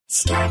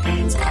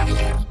Starburns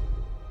Audio.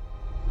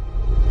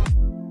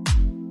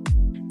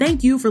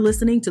 Thank you for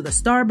listening to the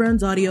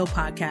Starburns Audio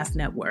Podcast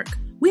Network.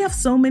 We have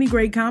so many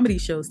great comedy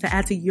shows to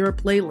add to your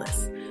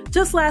playlist.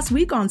 Just last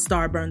week on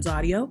Starburns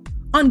Audio,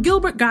 on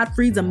Gilbert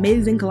Gottfried's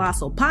Amazing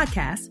Colossal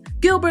Podcast,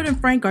 Gilbert and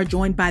Frank are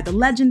joined by the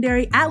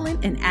legendary Alan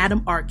and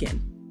Adam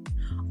Arkin.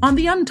 On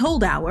The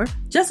Untold Hour,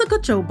 Jessica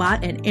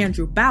Chobot and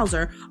Andrew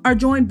Bowser are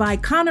joined by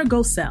Connor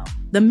Gosell,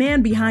 the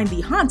man behind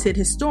the Haunted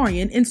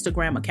Historian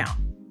Instagram account.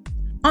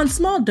 On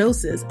Small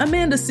Doses,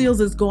 Amanda Seales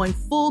is going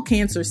full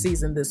cancer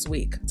season this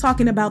week,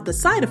 talking about the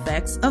side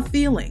effects of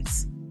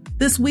feelings.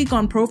 This week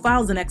on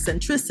Profiles in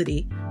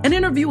Eccentricity, an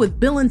interview with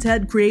Bill and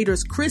Ted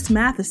creators Chris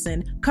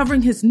Matheson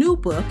covering his new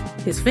book,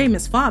 His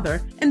Famous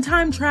Father, and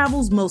time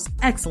travel's most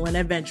excellent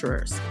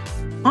adventurers.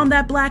 On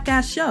That Black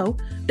Ass Show,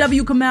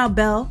 W. Kamau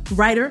Bell,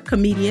 writer,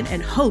 comedian,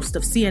 and host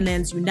of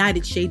CNN's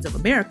United Shades of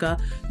America,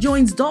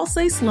 joins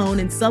Dulce Sloan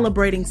in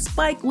celebrating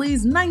Spike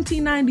Lee's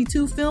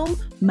 1992 film,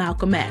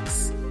 Malcolm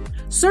X.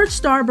 Search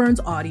Starburns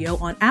Audio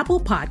on Apple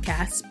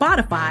Podcasts,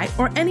 Spotify,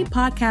 or any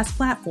podcast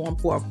platform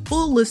for a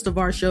full list of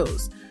our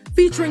shows,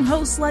 featuring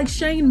hosts like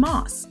Shane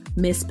Moss,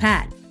 Miss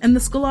Pat, and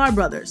the Sklar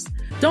Brothers.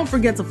 Don't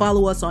forget to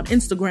follow us on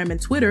Instagram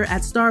and Twitter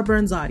at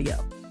Starburns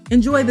Audio.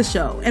 Enjoy the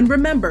show, and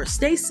remember,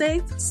 stay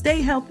safe,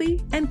 stay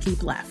healthy, and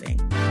keep laughing.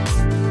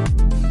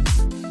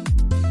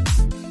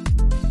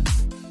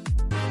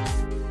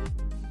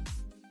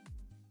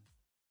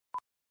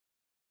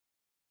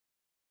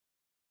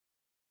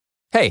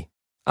 Hey,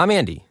 I'm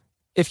Andy.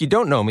 If you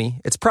don't know me,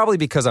 it's probably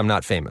because I'm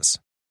not famous.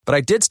 But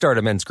I did start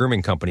a men's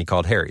grooming company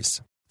called Harry's.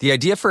 The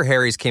idea for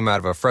Harry's came out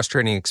of a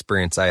frustrating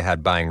experience I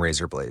had buying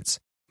razor blades.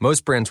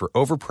 Most brands were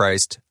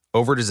overpriced,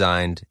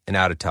 overdesigned, and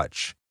out of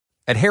touch.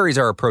 At Harry's,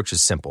 our approach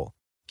is simple.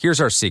 Here's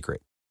our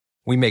secret.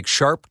 We make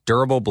sharp,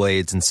 durable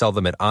blades and sell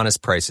them at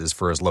honest prices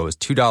for as low as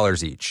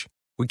 $2 each.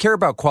 We care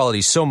about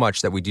quality so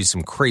much that we do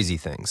some crazy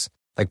things,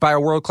 like buy a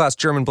world-class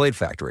German blade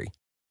factory.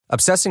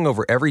 Obsessing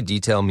over every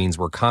detail means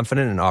we're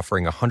confident in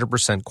offering a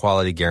 100%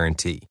 quality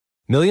guarantee.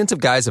 Millions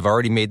of guys have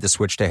already made the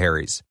switch to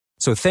Harry's,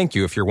 so thank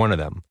you if you're one of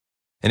them.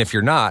 And if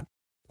you're not,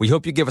 we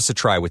hope you give us a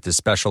try with this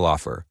special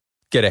offer.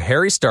 Get a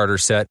Harry starter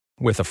set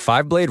with a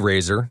 5-blade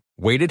razor,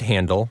 weighted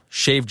handle,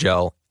 shave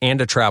gel,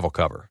 and a travel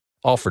cover.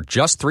 All for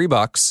just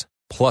 $3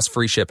 plus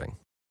free shipping.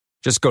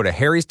 Just go to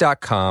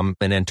harrys.com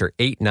and enter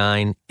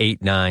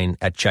 8989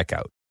 at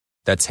checkout.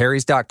 That's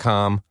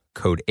harrys.com,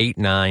 code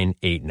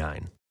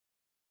 8989.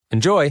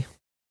 Enjoy.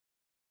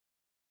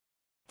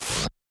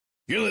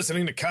 You're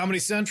listening to Comedy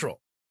Central.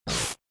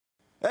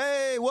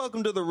 Hey,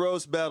 welcome to the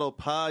Roast Battle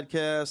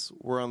Podcast.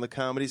 We're on the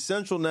Comedy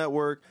Central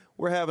Network.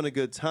 We're having a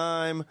good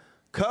time.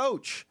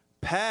 Coach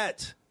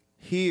Pat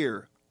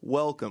here.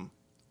 Welcome.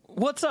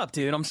 What's up,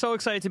 dude? I'm so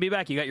excited to be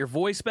back. You got your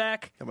voice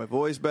back? Got my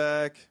voice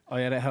back. Oh,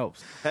 yeah, that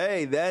helps.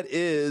 Hey, that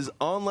is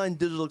online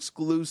digital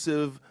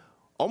exclusive,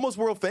 almost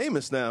world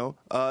famous now.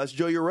 It's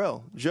Joe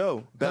Eurell.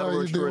 Joe,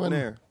 battle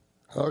extraordinaire.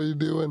 How are you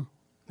doing?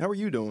 How are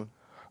you doing?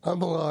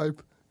 I'm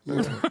alive.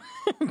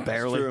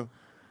 Barely. True.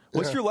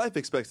 What's your life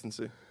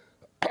expectancy?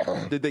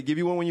 Did they give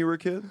you one when you were a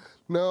kid?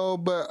 No,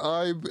 but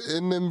I've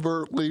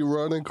inadvertently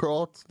run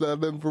across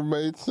that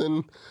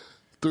information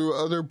through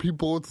other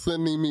people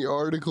sending me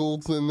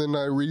articles, and then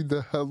I read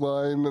the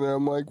headline, and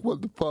I'm like,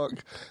 what the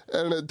fuck?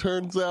 And it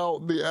turns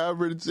out the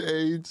average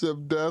age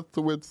of death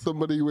with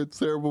somebody with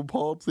cerebral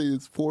palsy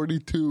is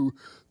 42.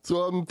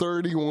 So I'm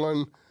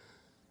 31.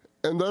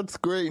 And that's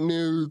great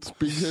news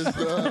because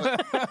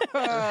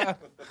I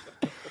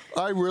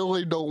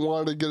really don't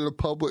want to get a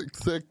public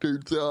sector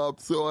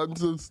job. So I'm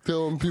just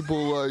telling people,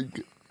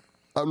 like,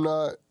 I'm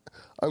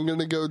going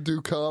to go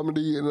do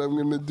comedy and I'm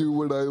going to do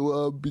what I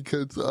love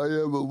because I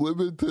have a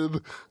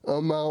limited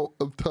amount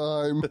of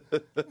time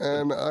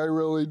and I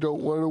really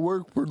don't want to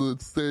work for the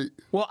state.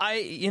 Well,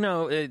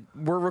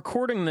 we're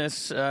recording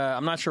this.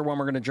 I'm not sure when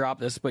we're going to drop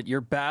this, but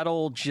your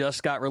battle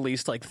just got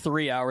released like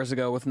 3 hours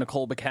ago with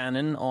Nicole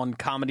Becannon on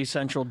Comedy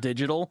Central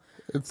Digital.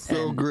 It's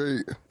so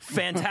great.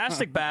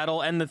 Fantastic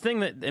battle. And the thing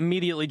that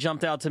immediately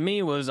jumped out to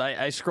me was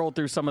I scrolled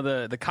through some of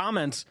the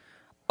comments,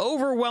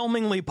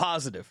 overwhelmingly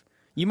positive.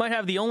 You might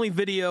have the only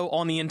video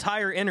on the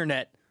entire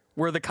internet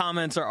where the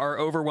comments are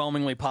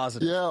overwhelmingly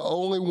positive. Yeah,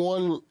 only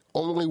one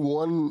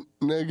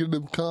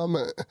negative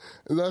comment,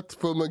 and that's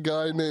from a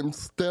guy named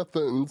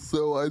Stefan,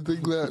 so I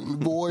think that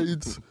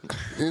voids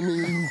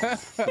any...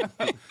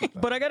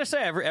 But I gotta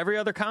say, every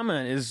other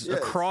comment is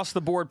across the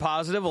board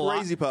positive.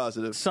 Crazy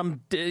positive. Some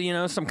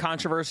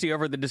controversy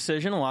over the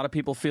decision. A lot of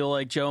people feel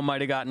like Joe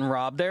might have gotten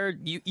robbed there.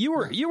 You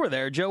were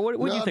there, Joe. What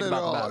do you think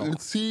about the battle?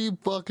 And she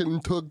fucking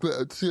took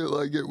that shit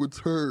like it was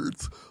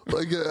hers.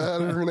 Like it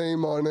had her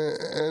name on it,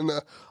 and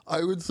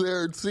I would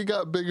say she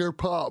got bigger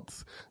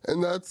pops,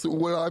 and that's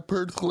what I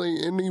personally,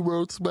 any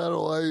roast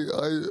battle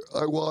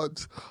I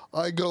watch,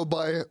 I go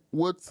by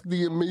what's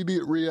the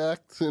immediate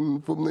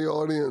reaction from the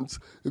audience.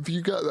 If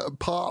you got that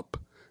pop,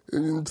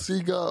 and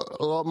she got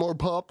a lot more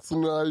pops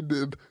than I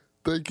did,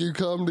 thank you,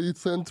 Comedy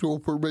Central,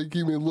 for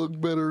making me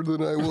look better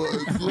than I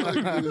was.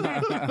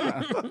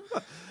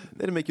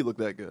 They didn't make you look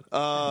that good.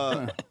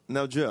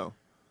 Now, Joe,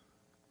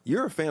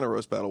 You're a fan of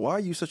Roast Battle. Why are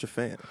you such a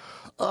fan?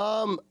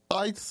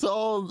 I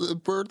saw the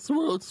first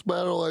roast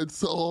battle I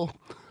saw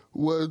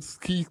was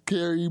Keith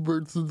Carey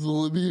versus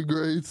Olivia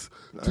Grace,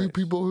 two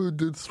people who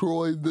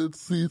destroyed this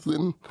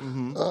season.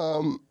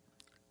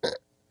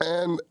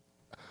 And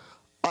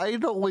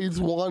I'd always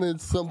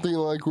wanted something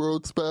like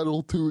Roast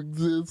Battle to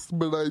exist,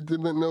 but I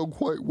didn't know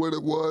quite what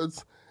it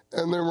was.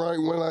 And then right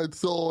when I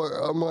saw it,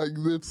 I'm like,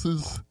 this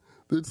is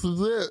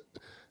it.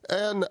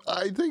 And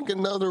I think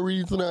another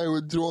reason I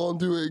was drawn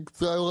to it,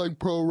 because I like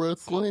pro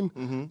wrestling,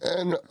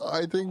 and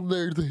I think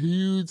there's a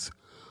huge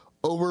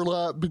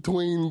overlap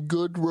between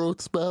good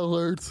roast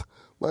battlers,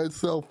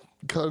 myself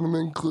kind of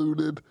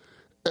included,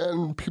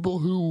 and people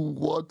who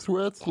watch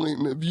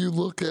wrestling. If you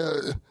look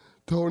at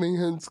Tony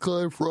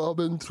Hinchcliffe,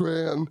 Robin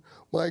Tran,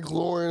 Mike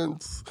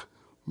Lawrence,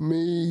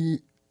 me,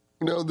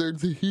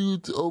 there's a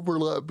huge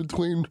overlap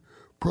between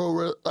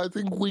I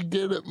think we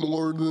get it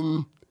more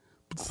than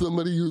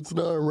somebody who's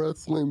not a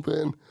wrestling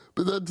fan,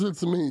 but that's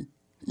just me,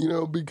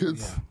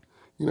 because,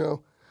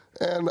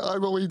 and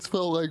I've always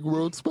felt like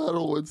Roast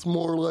Battle, it's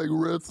more like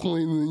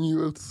wrestling than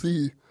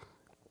UFC,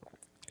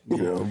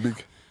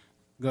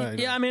 Go ahead.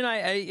 Yeah, I mean,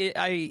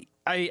 I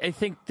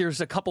think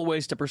there's a couple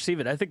ways to perceive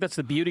it. I think that's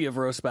the beauty of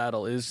Roast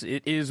Battle is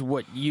it is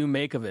what you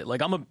make of it.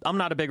 Like, I'm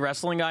not a big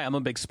wrestling guy. I'm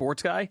a big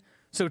sports guy.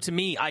 So to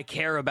me, I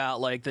care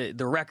about like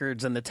the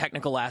records and the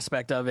technical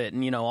aspect of it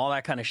and, all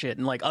that kind of shit.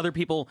 And like other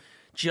people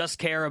just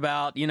care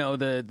about,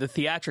 the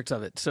theatrics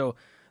of it. So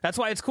that's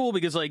why it's cool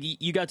because like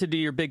you got to do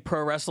your big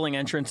pro wrestling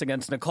entrance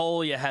against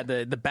Nicole. You had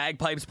the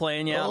bagpipes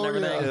playing you out and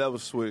everything. Yeah, that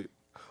was sweet.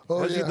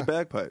 How'd you get the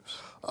bagpipes?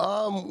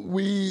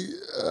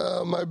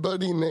 My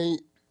buddy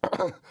Nate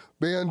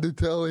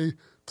Banditelli,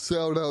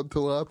 shout out to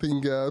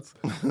Laughing Gas.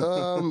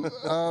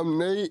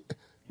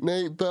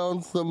 Nate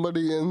found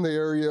somebody in the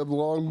area of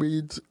Long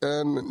Beach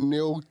and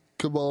Neil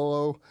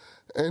Cavallo,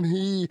 and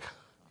he,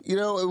 it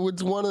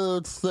was one of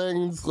those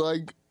things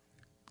like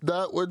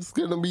that was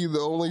going to be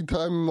the only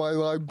time in my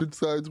life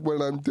besides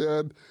when I'm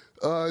dead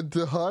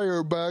to hire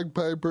a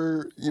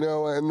bagpiper,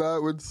 and I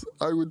was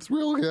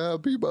really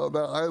happy about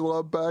that. I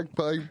love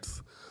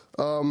bagpipes,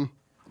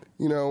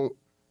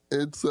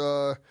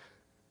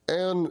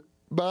 and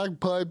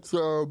bagpipes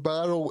are a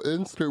battle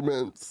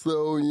instrument,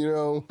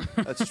 so,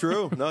 That's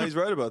true. No, he's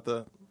right about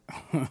that.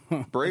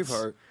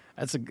 Braveheart.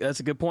 That's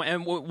a good point.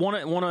 And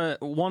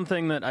one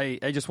thing that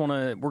I just want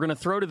to, we're going to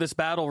throw to this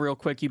battle real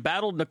quick. You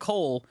battled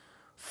Nicole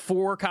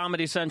for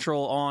Comedy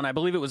Central on, I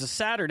believe it was a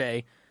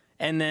Saturday,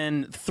 and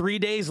then 3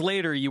 days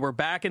later, you were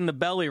back in the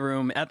belly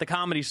room at the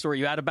Comedy Store.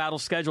 You had a battle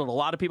scheduled. A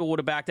lot of people would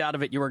have backed out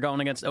of it. You were going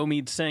against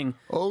Omid Singh.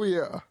 Oh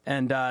yeah,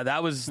 and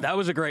that was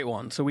a great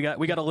one. So we got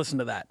to listen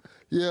to that.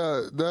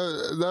 Yeah,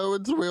 that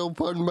was a real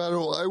fun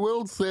battle. I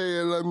will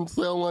say, and I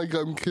sound like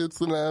I'm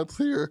kissing ass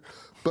here,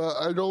 but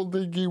I don't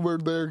think you were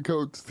there,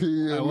 Coach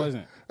T. I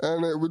wasn't.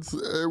 And it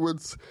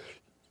was.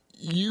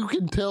 You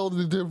can tell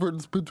the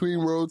difference between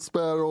Roast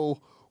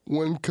Battle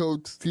when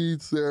Coach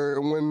T's there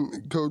and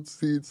when Coach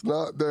T's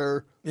not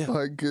there. Yeah.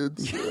 Like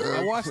it's.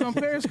 I watched on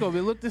Periscope.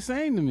 It looked the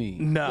same to me.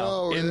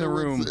 No, in the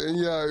room.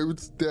 It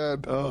was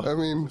dead. Oh, I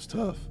mean, it was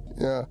tough.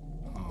 Yeah.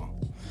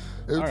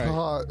 It's All right.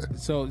 hot.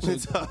 So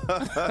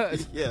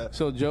Yeah.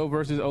 So Joe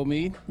versus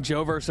Omid.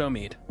 Joe versus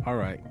Omid. All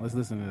right, let's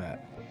listen to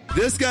that.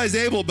 This guy's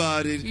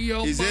able-bodied.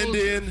 Yo, He's Moses.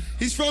 Indian.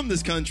 He's from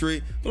this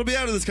country, but he'll be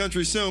out of this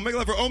country soon. Make it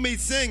loud for Omid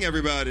Singh,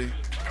 everybody.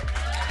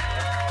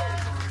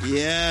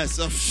 Yes.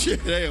 Oh,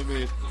 shit. Hey,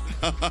 Omid.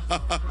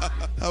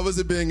 How was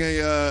it being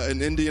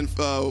an Indian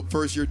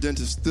first-year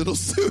dentist little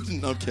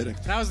student? No, I'm kidding.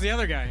 That was the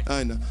other guy.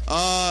 I know.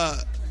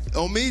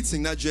 Omid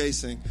Singh, not Jay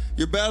Singh.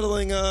 You're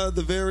battling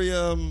the very...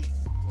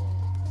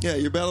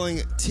 you're battling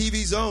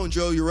TV Zone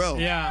Joe Eurell.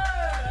 Yeah.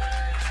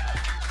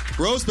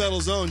 Roast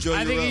Battle Zone Joe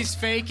Eurell. I think he's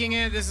faking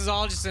it. This is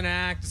all just an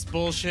act. It's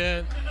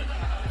bullshit.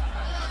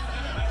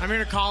 I'm here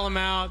to call him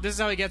out. This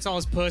is how he gets all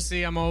his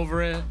pussy. I'm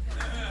over it.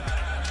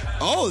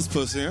 All his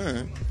pussy, all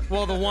right.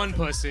 Well, the one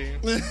pussy.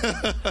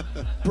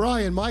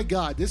 Brian, my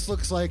God, this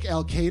looks like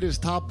Al Qaeda's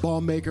top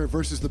bomb maker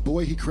versus the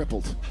boy he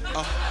crippled.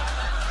 Have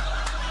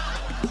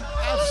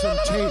some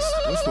taste.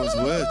 Which one's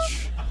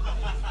which?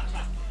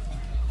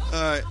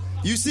 All right.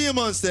 You see him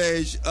on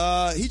stage.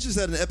 He just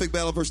had an epic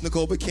battle versus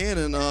Nicole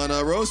Becannon on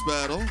Roast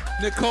Battle.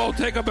 Nicole,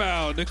 take a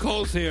bow.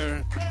 Nicole's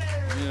here.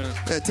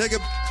 Yeah, take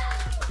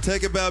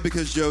a bow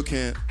because Joe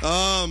can't.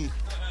 Hey,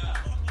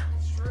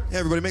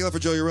 everybody, make it loud for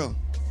Joe Eurell.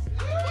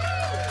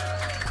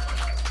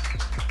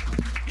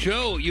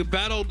 Joe, you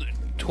battled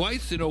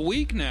twice in a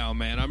week now,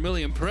 man. I'm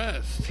really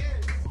impressed.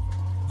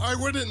 I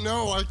wouldn't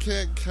know. I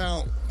can't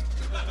count.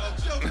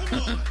 Joe,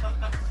 come on.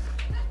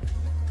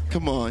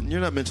 Come on.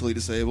 You're not mentally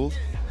disabled.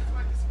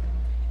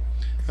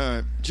 All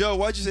right. Joe,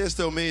 why'd you say it's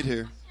still Omid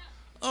here?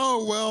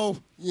 Oh, well,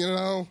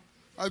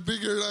 I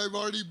figured I've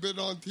already been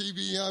on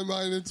TV. I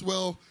might as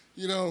well,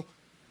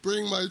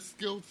 bring my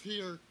skills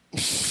here.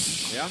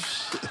 Yeah?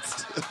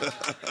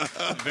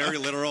 Very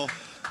literal,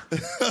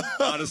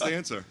 honest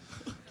answer.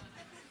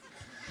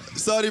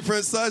 Saudi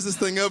Prince, size this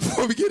thing up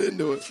before we get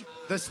into it.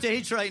 The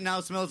stage right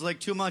now smells like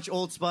too much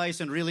Old Spice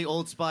and really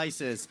old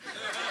spices.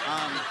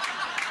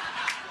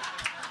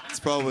 It's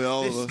probably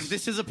all of us.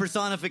 This is a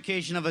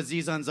personification of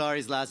Aziz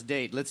Ansari's last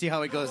date. Let's see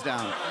how it goes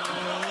down.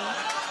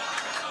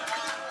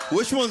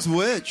 Which one's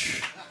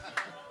which?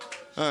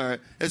 All right.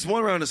 It's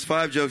one round. It's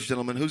 5 jokes,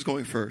 gentlemen. Who's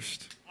going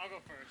first? I'll go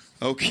first.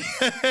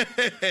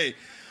 Okay.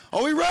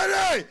 Are we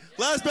ready?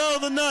 Last battle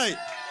of the night.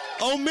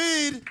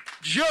 Omid,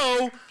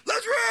 Joe,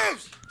 let's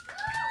roast!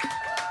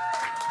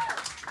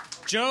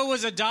 Joe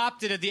was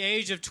adopted at the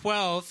age of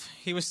 12.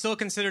 He was still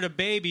considered a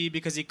baby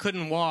because he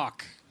couldn't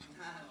walk.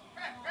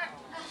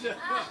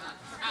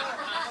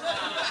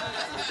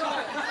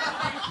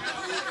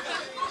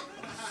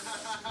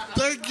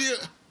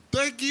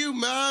 Thank you,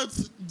 Matt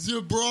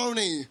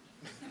Jabroni.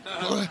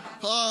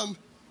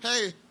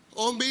 Hey,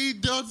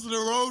 Omid does the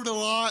road a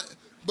lot,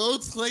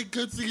 mostly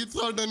because he's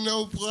on the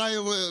no-fly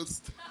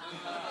list.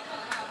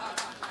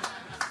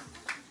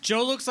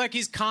 Joe looks like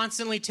he's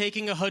constantly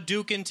taking a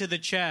Hadouken to the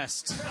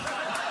chest.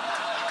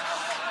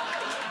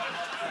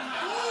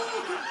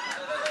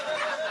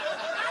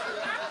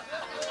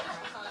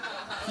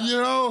 You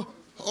know,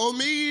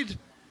 Omid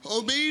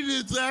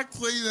is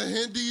actually the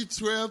Hindi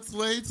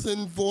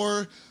translation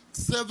for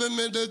 7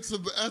 minutes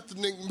of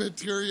ethnic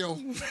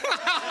material.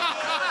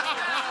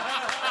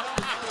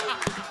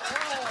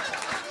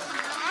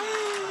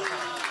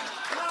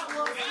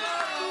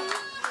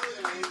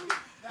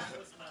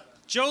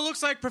 Joe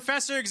looks like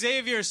Professor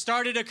Xavier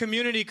started a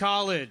community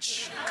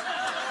college.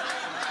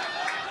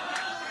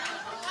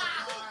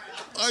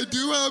 I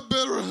do have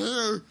better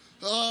hair,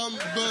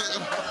 but...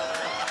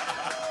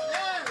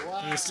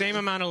 And the same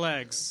amount of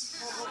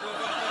legs.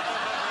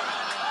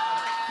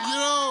 You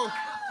know,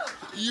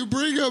 you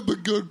bring up a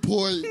good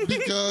point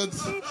because...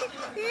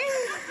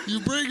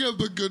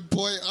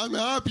 I'm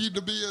happy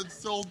to be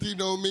insulting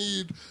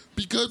Omid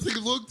because he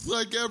looks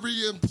like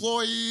every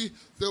employee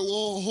that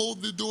will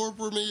hold the door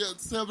for me at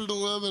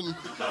 7-Eleven.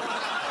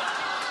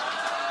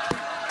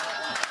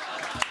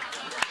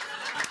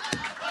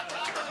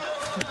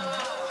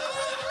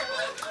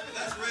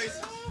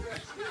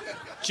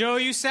 Joe,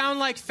 you sound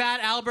like Fat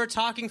Albert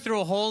talking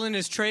through a hole in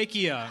his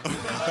trachea.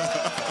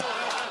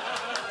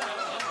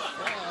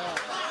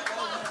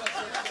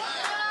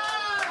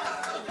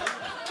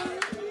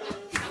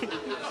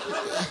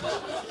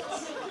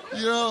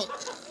 You know,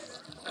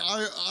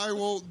 I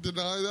won't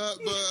deny that,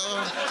 but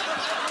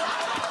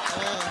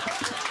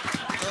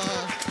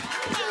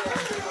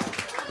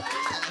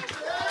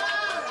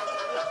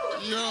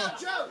you know,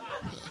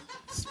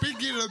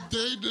 speaking of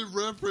dated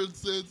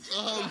references,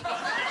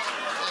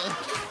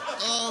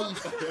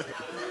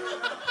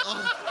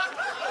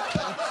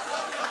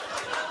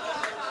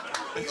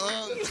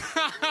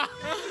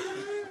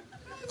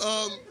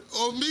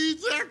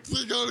 Omid's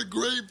actually got a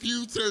great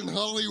future in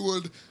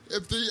Hollywood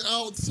if they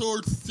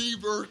outsource Steve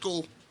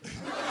Urkel.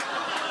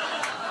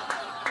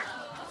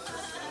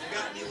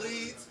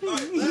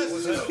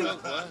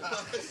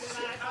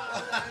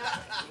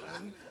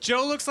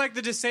 Joe looks like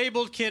the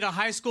disabled kid a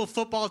high school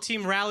football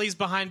team rallies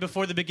behind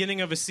before the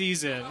beginning of a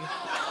season.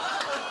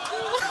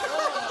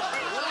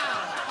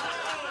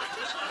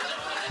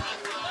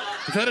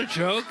 Is that a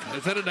joke?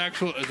 Is that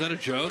a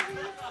joke?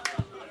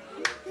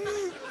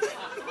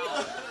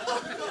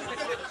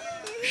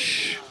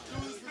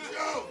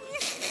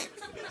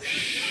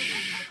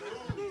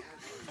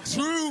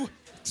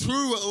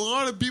 True, a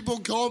lot of people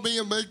call me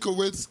a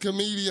Make-A-Wish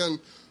comedian,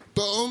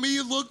 but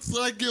Omid looks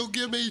like he'll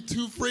give me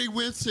 2 free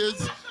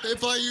wishes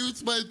if I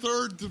use my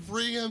third to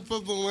free him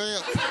from the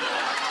lamp.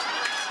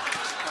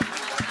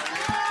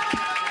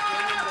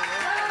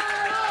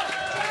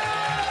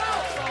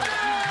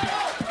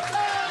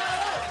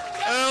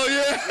 Hell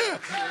yeah!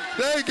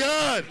 Thank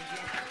God!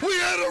 We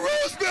had a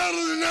roast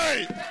battle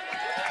tonight!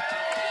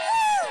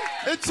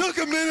 It took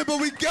a minute, but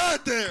we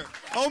got there!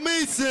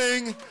 Omid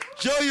Singh,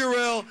 Joe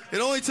Eurell, it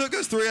only took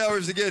us 3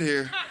 hours to get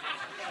here.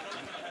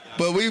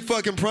 But we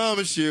fucking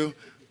promised you,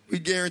 we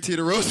guaranteed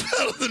a roast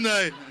battle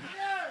tonight.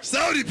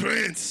 Saudi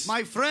Prince!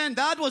 My friend,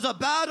 that was a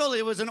battle.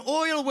 It was an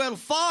oil well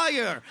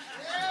fire.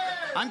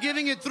 I'm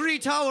giving it 3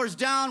 towers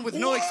down with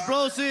no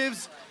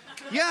explosives.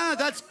 Yeah,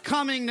 that's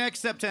coming next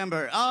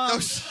September.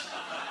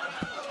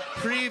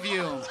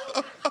 Preview.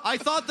 I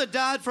thought the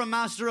dad from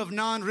Master of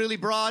None really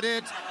brought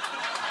it.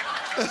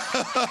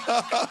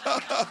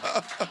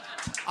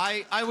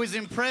 I was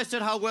impressed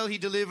at how well he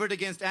delivered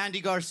against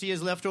Andy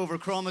Garcia's leftover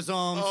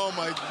chromosomes. Oh,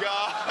 my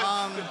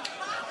God.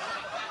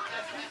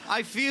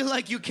 I feel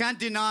like you can't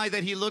deny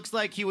that he looks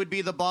like he would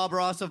be the Bob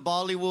Ross of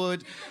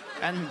Bollywood.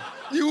 And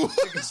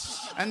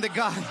the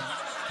guy...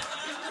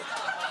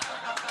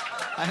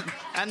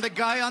 And the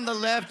guy on the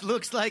left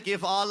looks like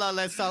if Allah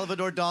let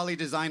Salvador Dali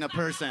design a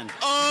person.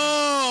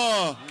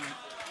 Oh!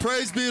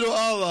 Praise be to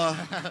Allah.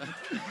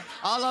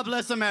 Allah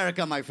bless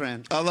America, my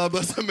friend. Allah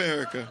bless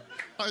America.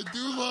 I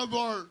do love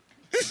art.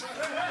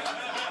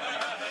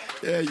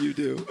 Yeah, you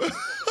do.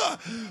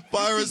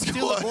 Firing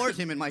Still squad. abort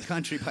him in my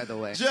country, by the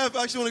way. Jeff,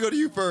 I actually want to go to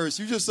you first.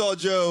 You just saw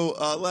Joe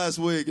last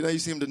week, and now you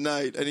see him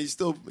tonight, and he's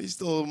still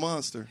a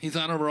monster. He's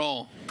on a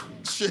roll.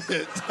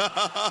 Shit.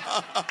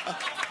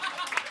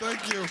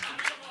 Thank you.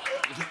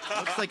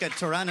 Looks like a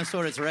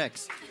Tyrannosaurus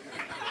Rex.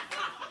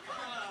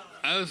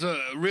 That was a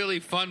really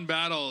fun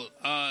battle.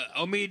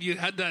 Omid, you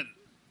had that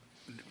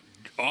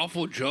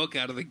awful joke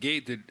out of the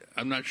gate that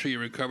I'm not sure you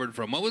recovered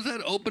from. What was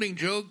that opening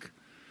joke?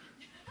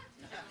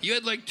 You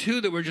had like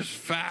two that were just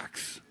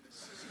facts.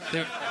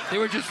 They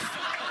were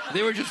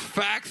just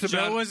facts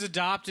about. Joe was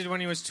adopted when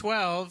he was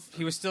 12.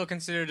 He was still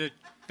considered a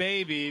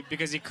baby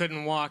because he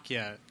couldn't walk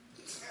yet.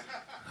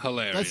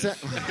 Hilarious.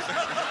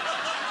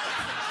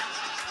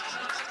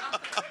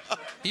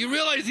 You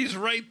realize he's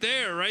right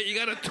there, right? You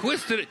gotta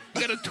twist it.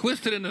 You gotta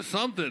twist it into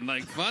something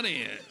like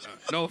funny.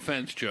 No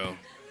offense, Joe.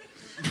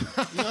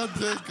 Not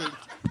taken.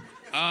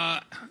 But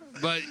I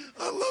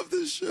love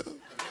this show.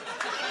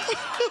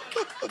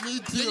 Me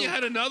too. then you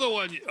had another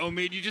one,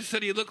 Omid. You just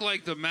said he looked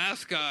like the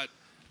mascot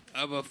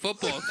of a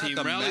football team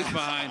rallies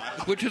behind,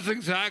 which is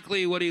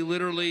exactly what he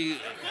literally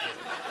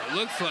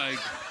looks like.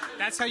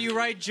 That's how you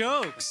write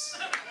jokes.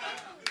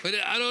 But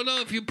I don't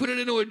know if you put it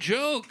into a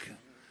joke.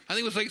 I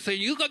think it was like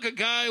saying, you look like a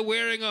guy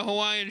wearing a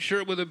Hawaiian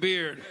shirt with a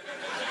beard.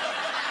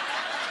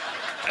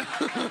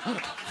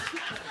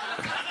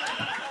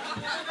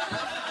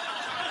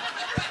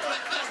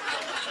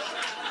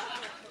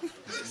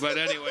 But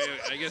anyway,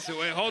 I guess,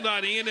 hold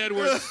on, Ian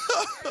Edwards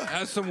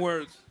has some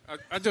words.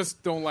 I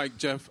just don't like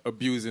Jeff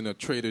abusing a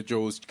Trader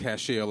Joe's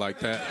cashier like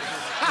that.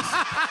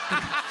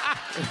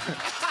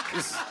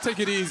 Just take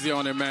it easy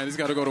on him, man. He's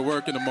got to go to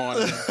work in the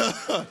morning.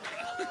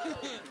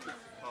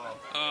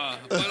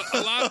 But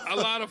a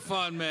lot of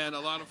fun, man. A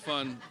lot of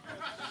fun.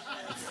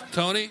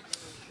 Tony?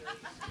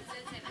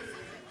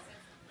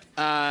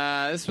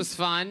 This was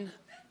fun.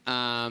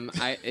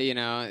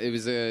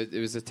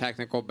 It was a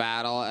technical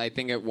battle. I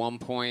think at one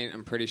point,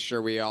 I'm pretty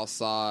sure we all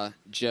saw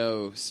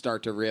Joe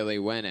start to really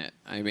win it.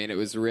 I mean, it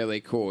was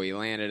really cool. He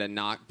landed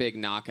a big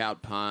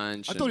knockout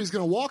punch. I thought he was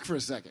going to walk for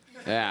a second.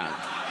 Yeah.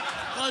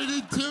 I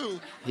did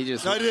too.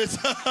 I did.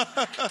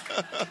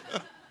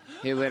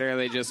 He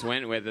literally just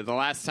went with it. The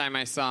last time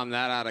I saw him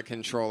that out of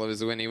control, it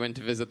was when he went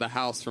to visit the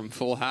house from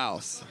Full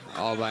House,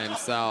 all by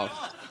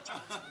himself.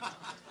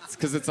 It's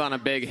because it's on a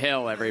big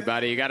hill,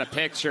 everybody. You got to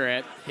picture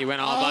it. He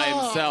went all by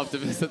himself to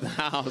visit the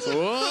house.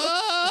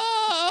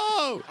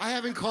 Whoa! I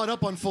haven't caught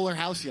up on Fuller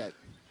House yet.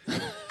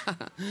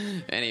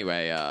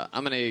 Anyway,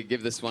 I'm going to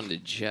give this one to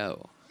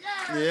Joe.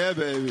 Yeah,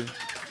 baby.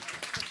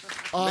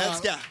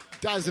 Let's go.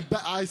 Guys,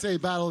 I say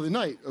battle of the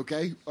night,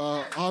 okay?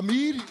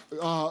 Omid,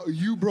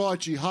 you brought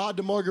jihad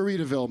to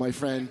Margaritaville, my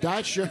friend.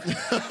 That's your...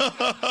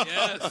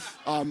 Yes.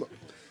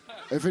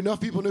 If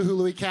enough people knew who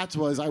Louis Katz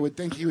was, I would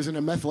think he was in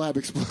a meth lab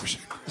explosion.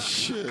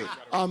 Shit.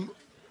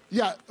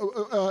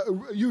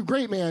 You're a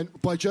great, man,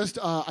 but just,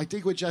 I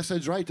think what Jeff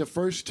said's right. The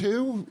first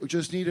two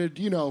just needed,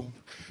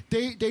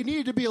 they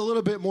needed to be a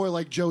little bit more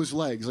like Joe's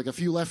legs, like a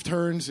few left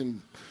turns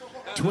and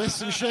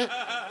twists and shit.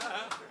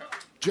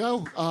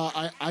 Joe,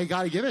 I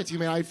got to give it to you,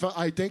 man.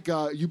 I think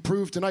you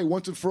proved tonight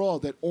once and for all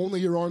that only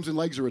your arms and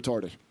legs are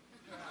retarded.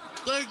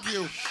 Thank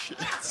you.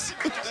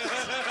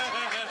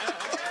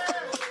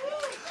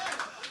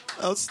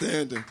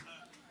 Outstanding.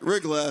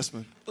 Rick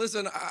Glassman.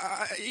 Listen,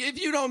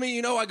 if you know me,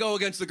 you know I go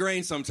against the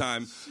grain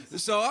sometimes.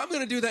 So I'm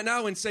going to do that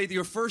now and say that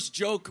your first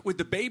joke with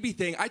the baby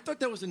thing, I thought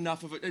that was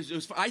enough of it.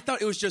 I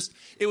thought it was just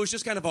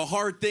kind of a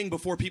hard thing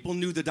before people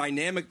knew the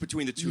dynamic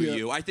between the two of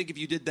you. I think if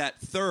you did that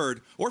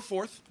third or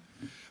fourth,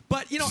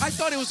 but, I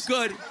thought it was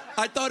good.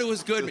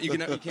 But you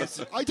can't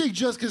see. I think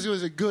just because it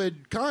was a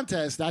good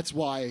contest, that's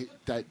why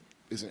that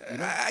isn't.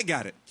 I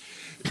got it.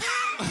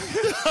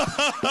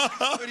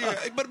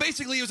 But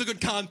basically, it was a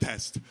good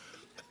contest.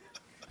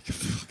 You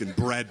fucking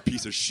bread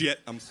piece of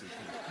shit.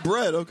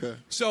 Bread, okay.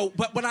 So,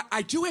 but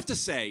I do have to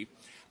say,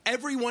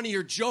 every one of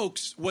your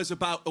jokes was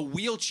about a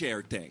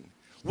wheelchair thing,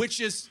 which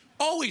is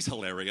always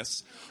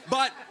hilarious.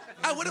 But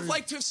I would have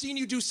liked to have seen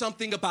you do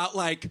something about,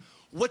 like,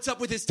 what's up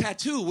with his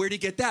tattoo? Where'd he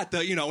get that?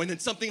 And then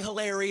something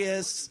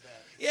hilarious.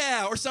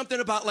 Yeah, or something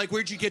about, like,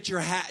 where'd you get your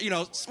hat?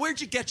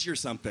 Where'd you get your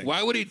something?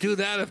 Why would he do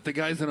that if the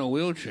guy's in a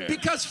wheelchair?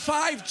 Because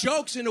 5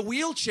 jokes in a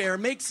wheelchair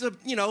makes a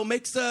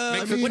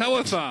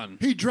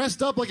telethon. He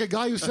dressed up like a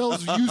guy who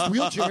sells used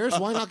wheelchairs.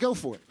 Why not go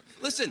for it?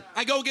 Listen,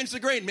 I go against the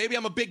grain. Maybe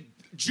I'm a big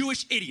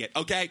Jewish idiot,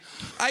 okay?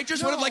 I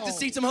just would have liked to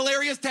see some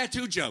hilarious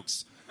tattoo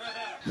jokes.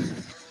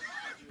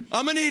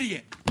 I'm an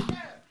idiot.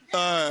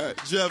 All right,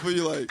 Jeff, what do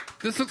you like?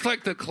 This looks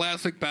like the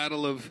classic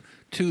battle of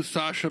two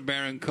Sacha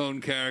Baron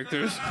Cohen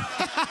characters.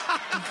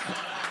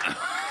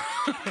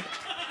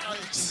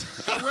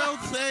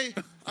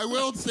 I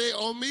will say,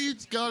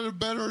 Omid's got a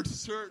better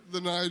shirt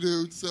than I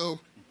do, so.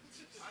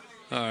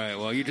 All right,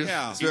 well, you just...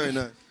 Yeah, it's very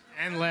nice.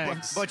 And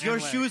legs. But your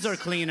shoes are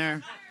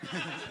cleaner.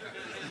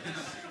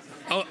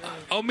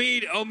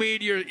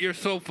 Omid, you're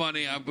so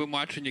funny. I've been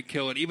watching you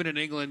kill it. Even in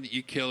England,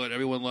 you kill it.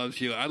 Everyone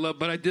loves you.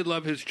 But I did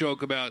love his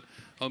joke about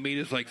Omid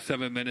is like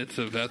 7 minutes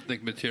of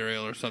ethnic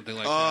material or something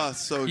like that. Oh,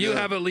 so you good.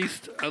 have at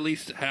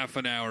least half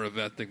an hour of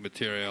ethnic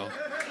material,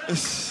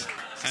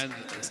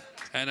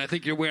 and I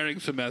think you're wearing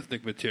some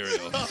ethnic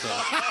material. So.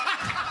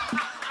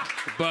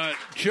 But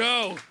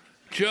Joe,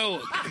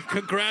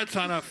 congrats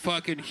on a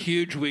fucking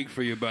huge week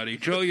for you, buddy.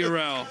 Joe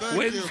Eurell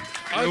wins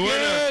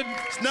again.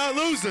 It's not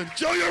losing.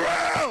 Joe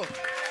Eurell.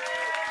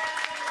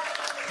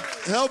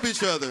 Help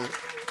each other.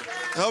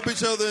 Help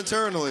each other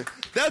internally.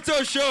 That's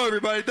our show,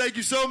 everybody. Thank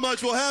you so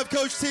much. We'll have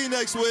Coach T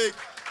next week.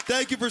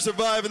 Thank you for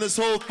surviving this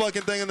whole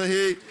fucking thing in the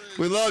heat.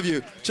 We love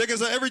you. Check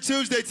us out every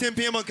Tuesday, 10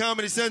 p.m. on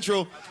Comedy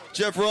Central.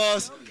 Jeff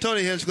Ross,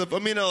 Tony Hinchcliffe,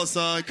 Amin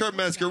El-Hassan, Kurt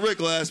Metzger, Rick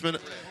Glassman,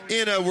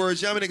 Ian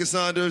Edwards, Yamanika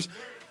Saunders,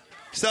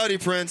 Saudi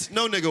Prince,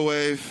 No Nigga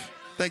Wave.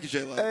 Thank you,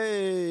 J-Lo.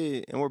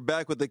 Hey, and we're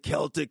back with the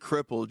Celtic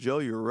Cripple, Joe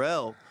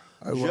Eurell.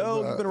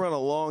 Joe, you've been around a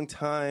long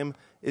time.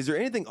 Is there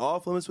anything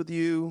off limits with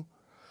you?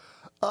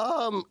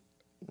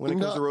 When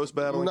it comes to roast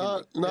battle?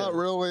 Not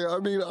really. I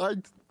mean,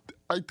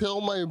 I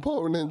tell my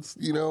opponents,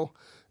 you know,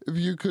 if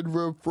you could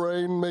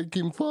refrain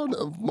making fun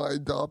of my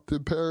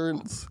adopted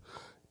parents,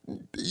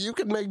 you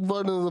can make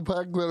fun of the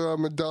fact that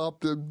I'm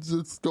adopted,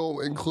 just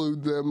don't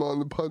include them on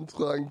the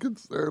punchline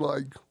because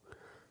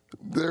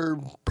they're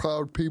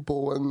proud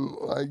people and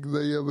like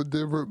they have a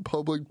different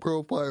public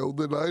profile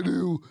than I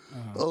do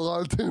a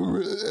lot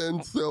different,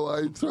 and so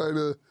I try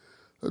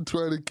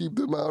to keep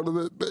them out of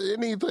it. But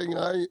anything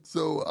I'm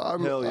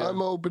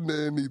open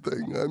to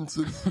anything.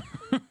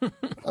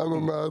 I'm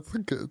a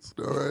masochist,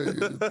 all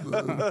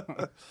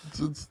right?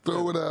 Just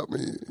throw it at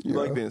me. You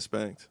like being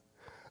spanked?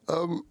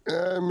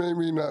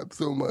 Maybe not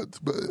so much,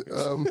 but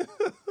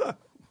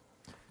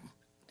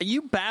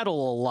you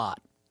battle a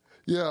lot.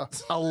 Yeah.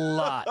 A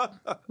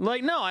lot.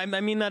 Like, no, I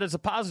mean that as a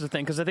positive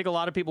thing because I think a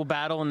lot of people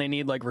battle and they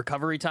need like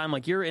recovery time.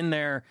 Like you're in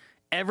there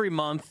every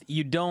month.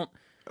 You don't.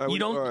 All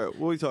right,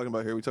 what are we talking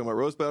about here? Are we talking about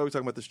roast battle? Or are we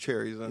talking about this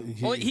cherries?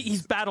 Well,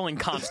 he's battling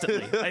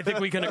constantly. I think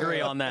we can agree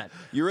on that.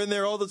 You're in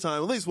there all the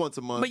time, at least once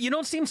a month. But you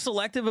don't seem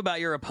selective about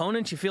your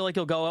opponents. You feel like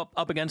you'll go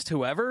up against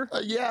whoever?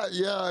 Yeah,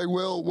 I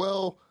will.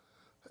 Well,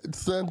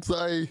 since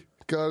I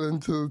got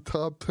into the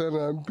top 10,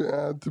 I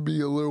had to be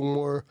a little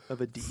more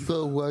of a diva.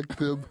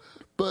 Selective.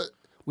 But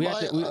we have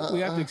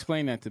to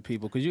explain that to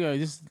people because you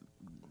guys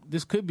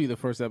this could be the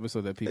first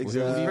episode that people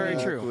exactly. hear.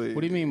 Very true.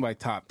 What do you mean by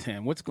top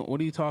 10? What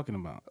are you talking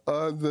about?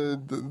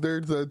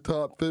 There's a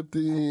top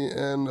 50,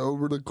 and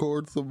over the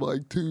course of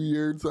like 2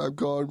 years, I've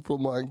gone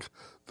from like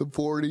the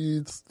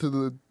 40s to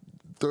the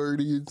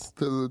 30s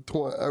to the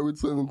 20s. I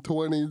was in the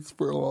 20s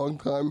for a long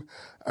time.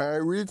 And I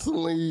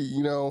recently,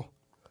 you know,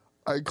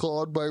 I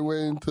clawed my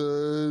way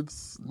into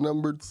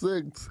number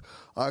 6.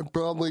 I'm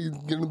probably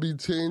going to be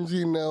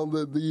changing now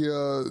that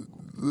the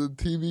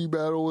TV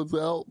battle is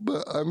out,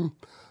 but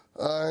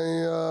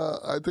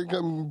I think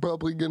I'm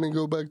probably going to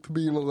go back to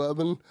being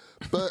 11,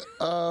 but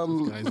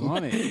This guy's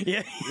on it.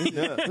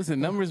 Yeah. Listen,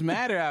 numbers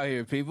matter out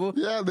here, people.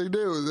 Yeah, they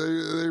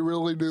do. They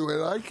really do,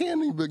 and I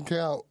can't even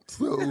count.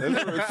 So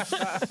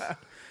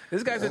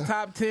this guy's a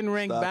top 10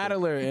 ranked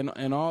battler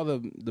in all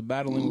the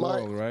battling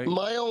world, right?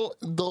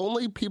 The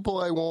only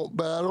people I won't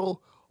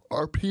battle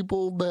are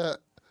people that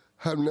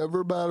have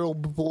never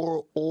battled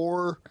before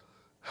or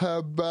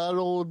have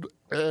battled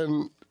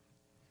and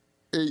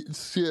ate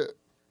shit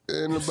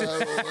in a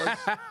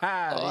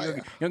battle.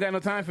 You don't got no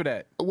time for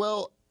that.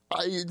 Well,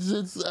 I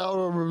just out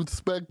of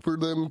respect for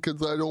them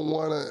because I don't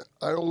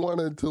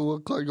want it to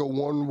look like a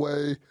one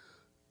way.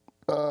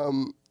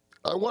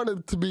 I want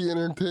it to be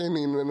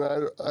entertaining, and I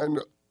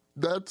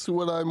that's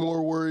what I'm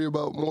more worried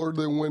about more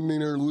than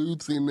winning or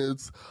losing.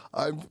 Is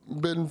I've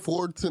been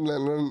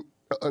fortunate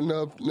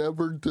enough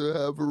never to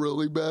have a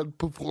really bad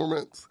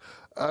performance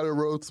at a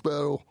roast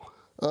battle.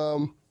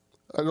 I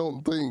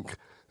don't think.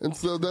 And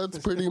so that's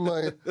pretty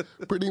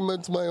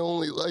much my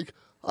only, like,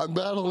 I'm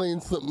battling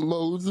some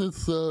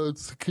Moses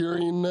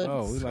securing next.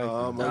 Oh, we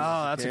like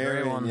that's a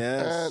great one.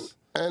 Yes.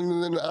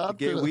 And then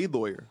after Gay weed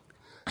lawyer.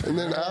 And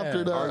then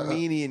after that,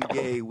 Armenian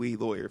gay weed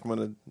lawyer. If I'm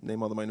going to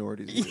name all the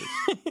minorities.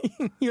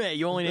 Yeah,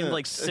 you only named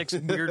like 6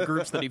 weird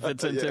groups that he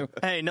fits into. Yeah.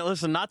 Hey, no,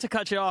 listen, not to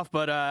cut you off,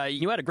 but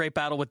you had a great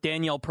battle with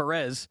Danielle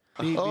Perez.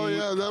 Oh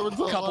yeah, that was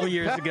a couple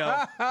years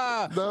ago.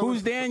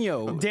 Who's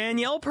Danielle?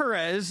 Danielle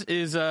Perez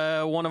is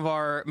one of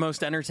our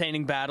most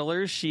entertaining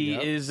battlers. She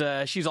is.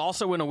 She's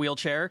also in a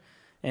wheelchair,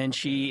 and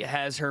she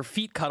has her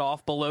feet cut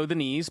off below the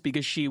knees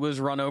because she was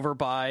run over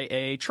by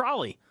a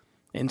trolley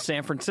in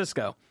San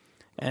Francisco.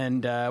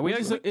 And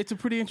it's a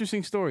pretty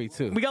interesting story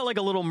too. We got like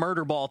a little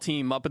murder ball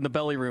team up in the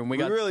belly room. We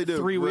got really do.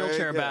 3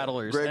 wheelchair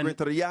battlers.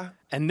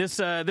 And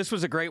this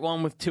was a great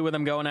one with 2 of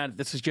them going at it.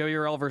 This is Joe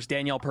Eurell versus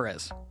Danielle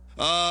Perez.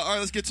 All right,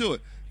 let's get to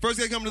it. First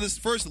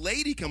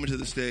lady coming to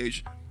the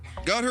stage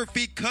got her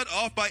feet cut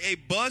off by a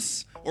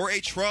bus or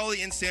a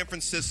trolley in San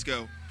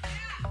Francisco.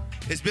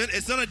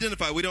 It's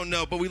unidentified. We don't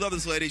know, but we love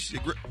this lady. She's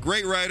a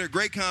great writer,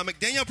 great comic.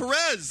 Danielle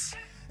Perez.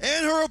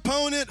 And her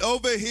opponent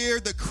over here,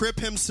 the Crip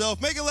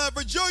himself. Make it loud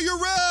for Joe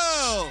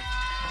Eurell.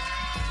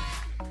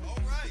 All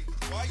right.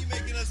 Why are you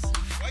making us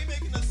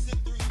sit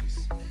through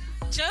this?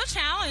 Joe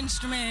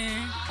challenged me.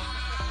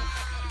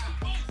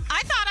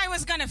 I thought I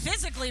was going to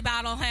physically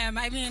battle him.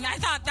 I mean, I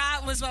thought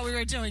that was what we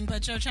were doing,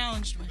 but Joe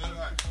challenged me. All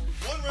right.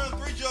 1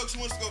 round, 3 jokes. Who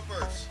wants to go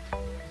first?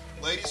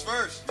 Ladies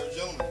first. You're a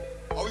gentleman.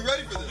 Are we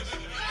ready for this?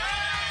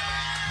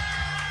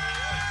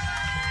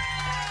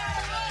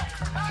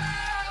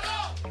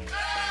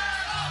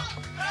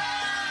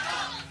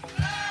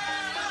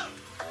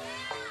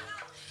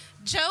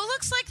 Joe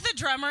looks like the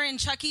drummer in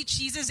Chuck E.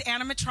 Cheese's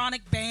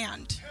animatronic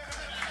band.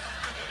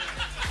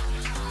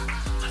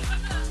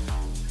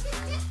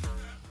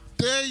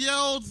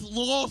 Danielle's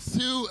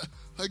lawsuit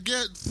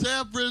against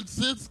San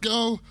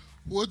Francisco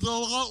was a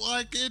lot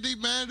like any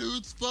man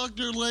who's fucked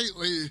her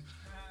lately.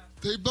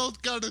 They both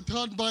got a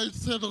ton by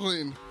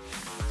settling.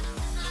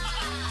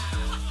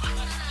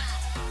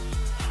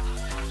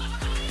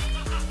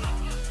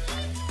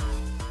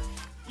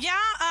 Yeah,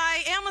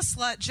 I am a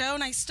slut, Joe,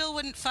 and I still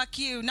wouldn't fuck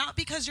you. Not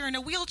because you're in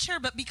a wheelchair,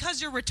 but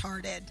because you're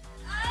retarded.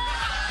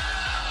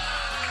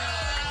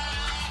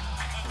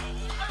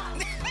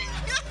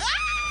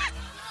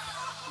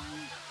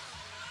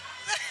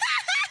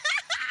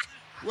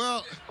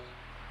 Well,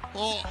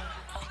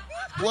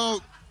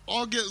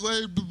 I'll get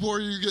laid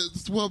before you get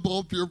swept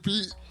off your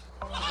feet.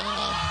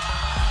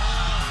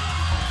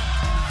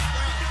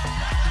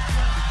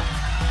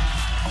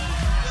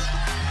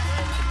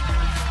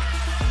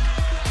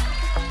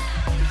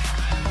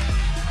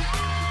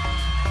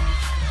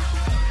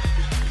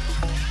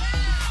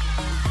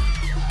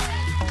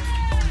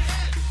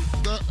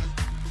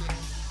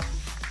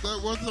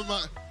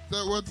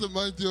 That wasn't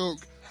my joke.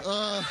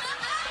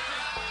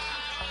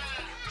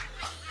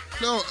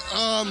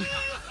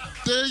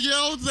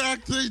 Danielle's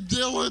actually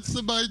jealous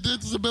of my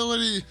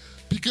disability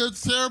because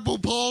cerebral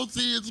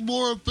palsy is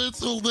more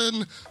official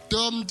than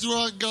dumb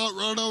drunk got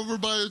run over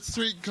by a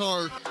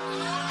streetcar.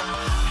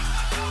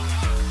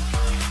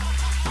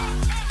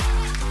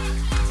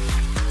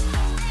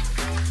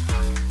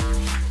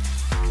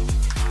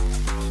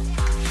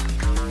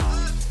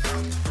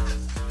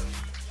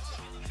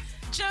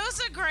 Joe's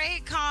a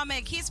great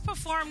comic. He's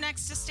performed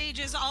next to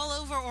stages all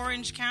over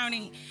Orange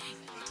County.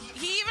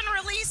 He even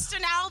released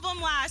an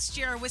album last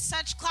year with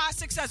such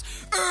classics as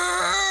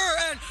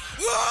and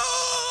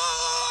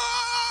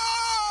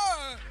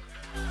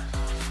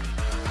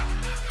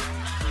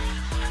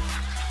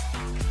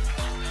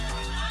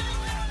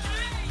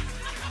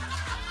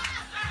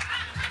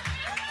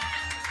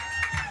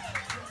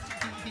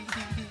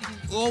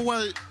Oh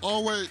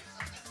wait.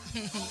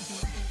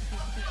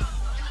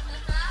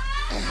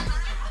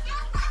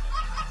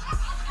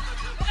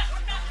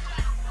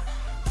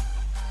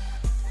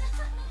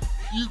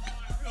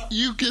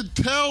 You can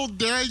tell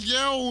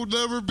Danielle will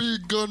never be a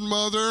good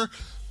mother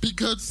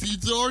because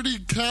she's already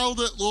cowed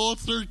that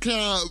lost her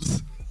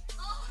calves.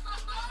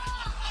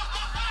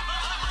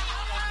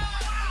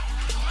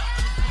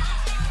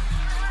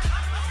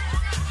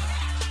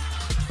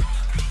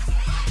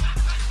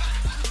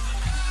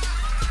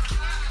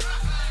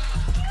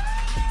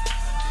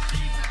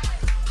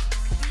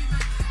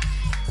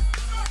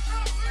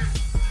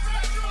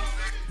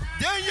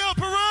 Danielle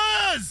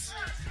Perez!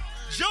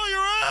 Joe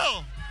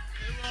Eurell!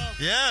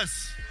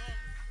 Yes.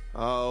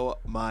 Oh,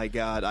 my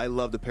God. I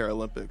love the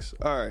Paralympics.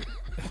 All right.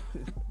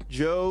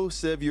 Joe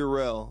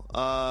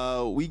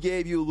Eurell. We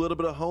gave you a little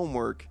bit of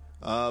homework.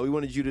 We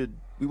wanted you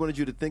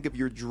to think of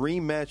your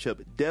dream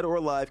matchup. Dead or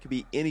alive could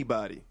be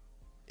anybody.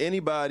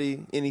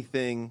 Anybody,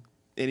 anything,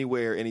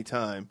 anywhere,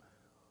 anytime.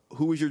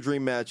 Who is your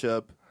dream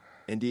matchup?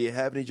 And do you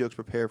have any jokes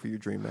prepared for your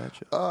dream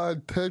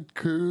matchup? Ted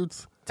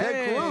Cruz.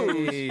 Ted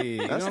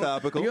Cruz. That's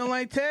topical. You don't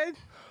like Ted?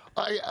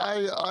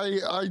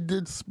 I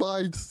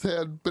despise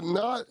Ted, but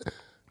not.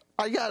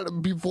 I gotta,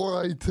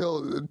 before I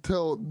tell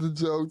the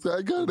jokes,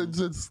 I gotta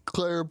just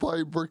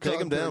clarify for context.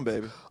 Take him down,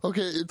 baby.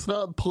 Okay, it's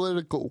not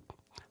political.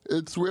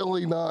 It's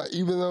really not,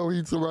 even though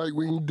he's a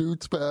right-wing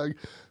douchebag.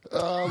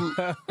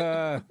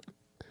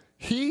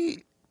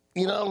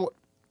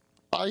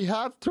 I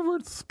have to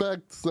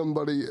respect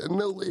somebody,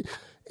 and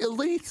at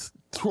least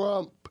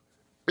Trump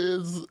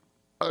is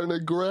an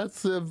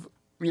aggressive,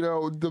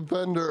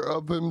 defender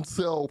of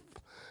himself.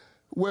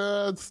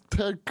 Whereas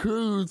Ted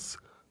Cruz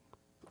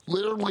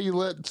literally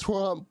let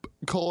Trump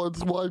call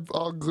his wife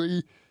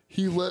ugly.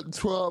 He let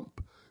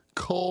Trump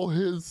call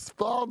his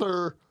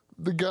father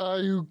the guy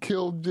who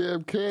killed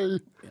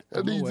JFK.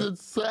 And he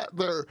just sat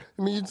there.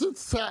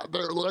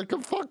 Like a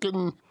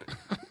fucking,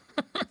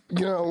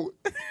 He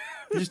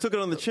just took it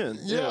on the chin.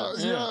 Yeah.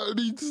 And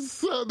he just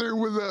sat there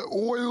with that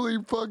oily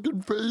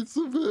fucking face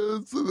of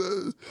his.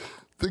 And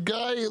the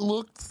guy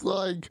looks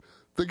like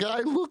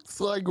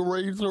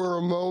Razor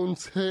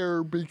Ramon's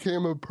hair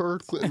became a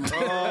person.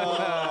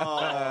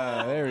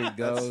 Oh, there he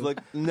goes.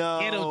 No.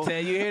 Get him,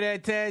 Ted. You hear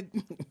that, Ted?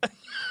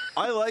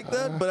 I like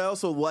that, but I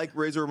also like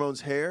Razor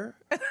Ramon's hair,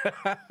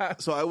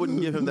 so I wouldn't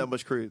give him that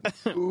much credit.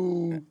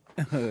 Ooh.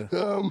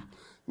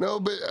 No,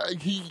 but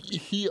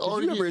he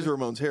already... You have Razor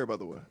Ramon's hair, by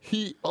the way.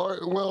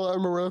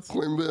 I'm a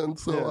wrestling fan,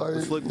 so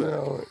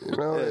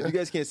you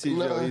guys can't see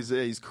Joe.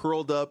 He's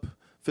curled up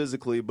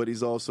physically, but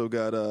he's also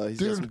got got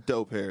some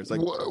dope hair. It's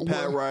like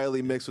Pat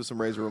Riley mixed with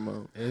some Razor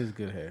Ramon. It is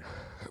good hair.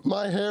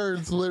 My hair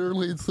is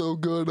literally so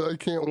good I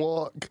can't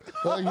walk.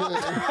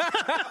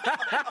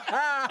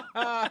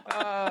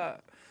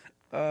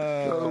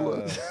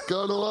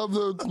 Gotta love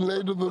those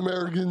Native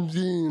American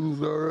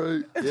genes, all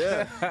right?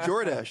 Yeah,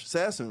 Jordache,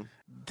 Sassoon.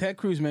 Ted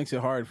Cruz makes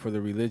it hard for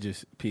the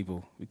religious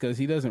people because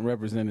he doesn't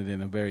represent it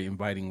in a very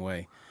inviting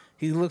way.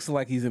 He looks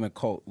like he's in a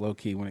cult, low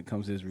key, when it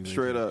comes to his religion.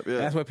 Straight up, yeah.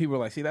 That's why people are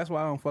like, see, that's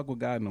why I don't fuck with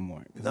God no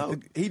more. No,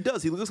 he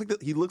does. He looks like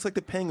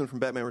the Penguin from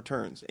Batman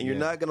Returns, and you're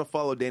not gonna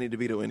follow Danny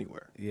DeVito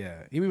anywhere.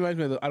 Yeah, he reminds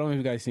me of. I don't know if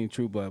you guys seen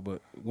True Blood,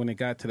 but when it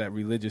got to that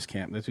religious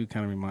camp, that's who he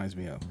kind of reminds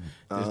me of.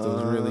 Just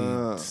those really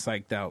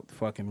psyched out,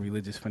 fucking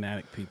religious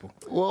fanatic people.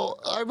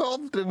 Well, I've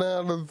often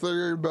had a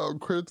theory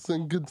about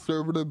Christian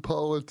conservative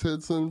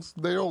politicians.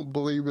 They don't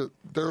believe it.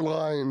 They're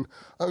lying.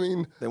 I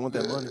mean, they want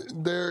that money.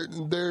 They're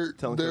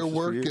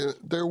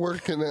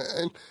working it.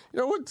 And you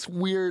know what's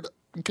weird?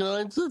 Can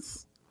I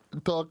just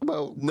talk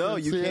about? No,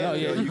 you can't. No,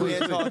 yeah, you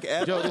can't talk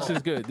at Joe, all. this is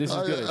good. This is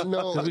good.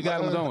 No, we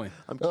got him going.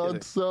 I'm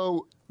kidding.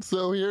 So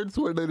here's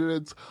what it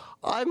is.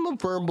 I'm a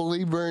firm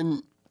believer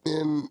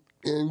in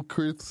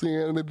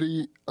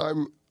Christianity.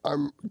 I'm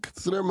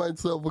consider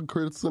myself a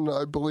Christian.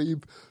 I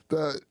believe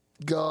that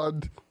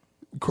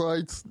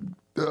Christ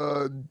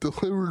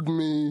delivered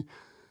me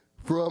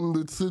from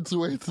the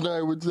situation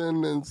I was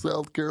in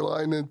South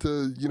Carolina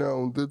to,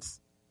 this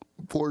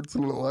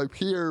fortunate life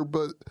here,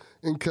 but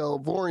in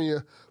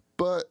California.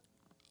 But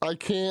I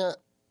can't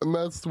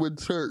mess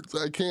with church.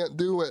 I can't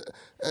do it.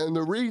 And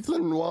the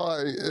reason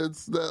why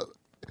is that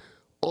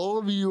all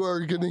of you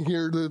are going to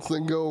hear this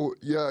and go,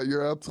 yeah,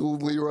 you're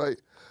absolutely right.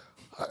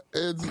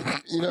 It's,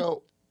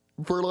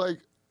 for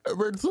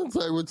ever since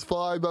I was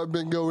 5, I've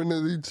been going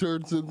to these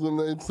churches and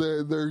they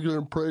say they're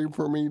going to pray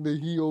for me to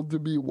heal, to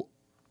be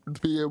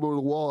able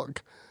to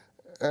walk.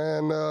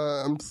 And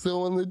I'm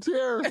still in the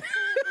chair.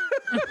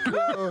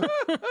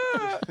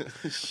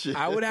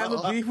 I would have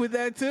a beef with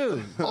that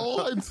too.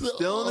 I'm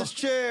still in this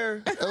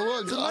chair. And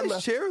look, it's a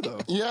nice chair though.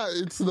 Yeah,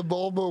 it's the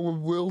Volvo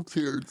with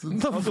wheelchairs.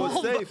 So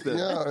it's safe then.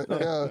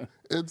 Yeah.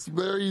 It's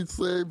very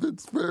safe.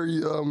 It's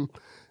very and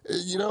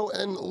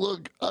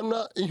look,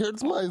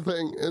 here's my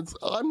thing.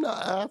 I'm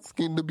not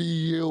asking to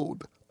be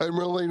healed. I'm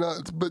really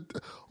not. But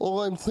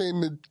all I'm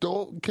saying is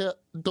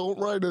don't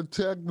write a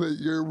check that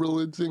your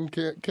religion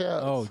can't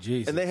cash. Oh,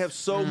 Jesus. And they have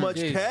so much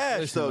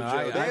cash, listen, though,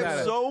 Joe. They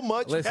have so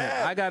much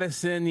cash. I got to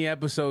send the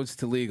episodes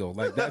to legal.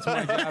 That's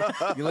my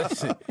job.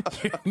 Listen,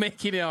 you're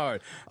making it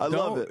hard. I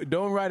love it.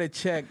 Don't write a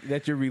check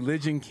that your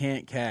religion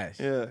can't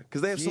cash. Yeah,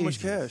 because they have so much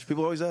cash.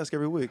 People always ask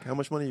every week, how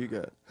much money you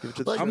got?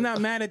 I'm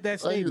not mad at that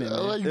statement.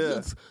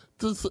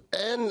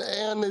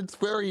 And it's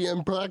very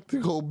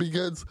impractical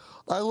because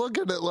I look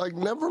at it like,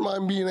 never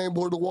mind being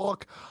able to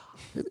walk.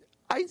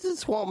 I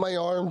just want my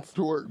arms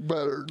to work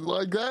better.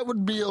 That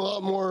would be a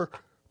lot more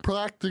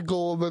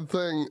practical of a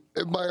thing.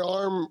 If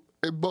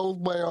both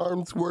my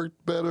arms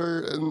worked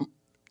better and,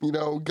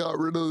 got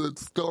rid of the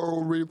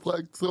startle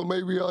reflex, so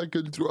maybe I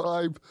could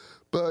drive,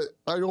 but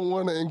I don't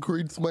want to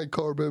increase my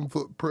carbon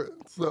footprint.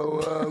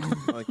 So,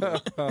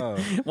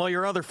 well,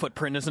 your other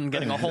footprint isn't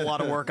getting a whole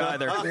lot of work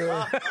either.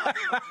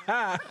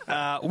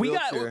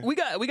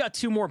 We got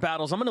 2 more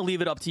battles. I'm going to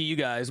leave it up to you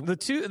guys. The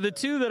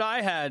two that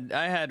I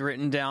had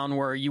written down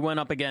were you went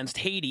up against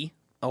Haiti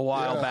a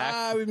while back.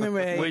 I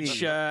remember Haiti.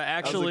 Which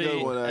actually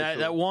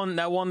that won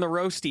the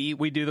Roasty.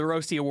 We do the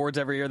Roasty Awards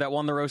every year. That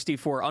won the Roasty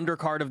for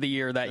Undercard of the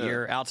Year that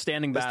year.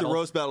 Outstanding That's battle. the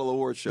Roast Battle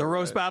Award Show. The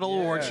Roast Battle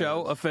Award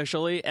Show,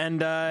 officially.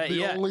 And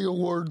the only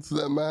awards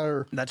that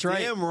matter. That's right.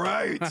 Damn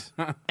right.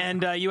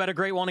 And you had a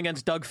great one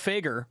against Doug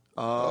Fager.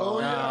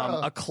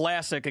 Yeah. A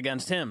classic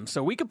against him.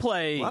 So we could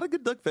play a lot of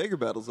good Doug Fager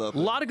battles out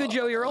there. A lot of good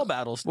Joe Eurell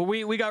battles. Well,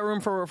 we got room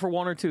for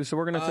 1 or 2, so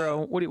we're going to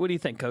throw. What do you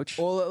think, Coach?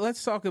 Well,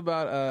 let's talk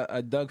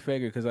about Doug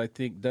Fager because I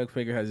think Doug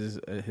Fager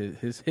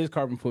has his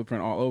carbon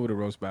footprint all over the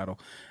roast battle.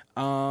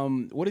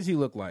 What does he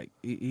look like?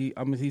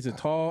 He's a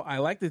tall. I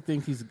like to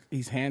think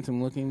he's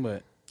handsome looking,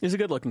 but he's a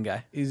good looking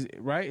guy. Is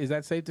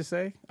that safe to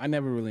say? I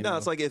never really know. No,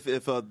 it's like if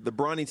the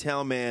Brawny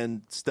Town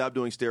Man stopped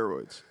doing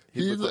steroids.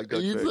 He's like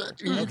Doug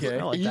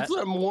Fager. He's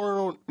a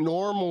more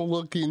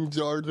normal-looking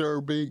Jar Jar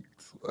Binks.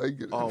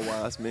 Oh,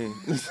 wow, that's me.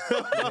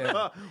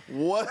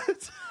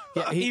 What?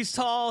 Yeah, he's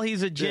tall.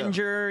 He's a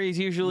ginger. He's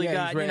usually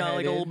got like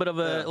a little bit of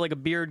a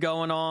beard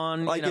going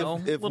on. Like if a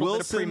little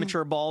bit of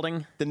premature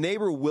balding. The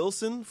neighbor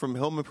Wilson from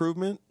Home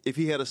Improvement, if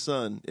he had a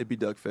son, it'd be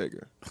Doug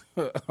Fager.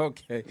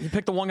 Okay, you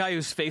picked the one guy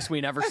whose face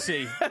we never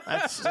see.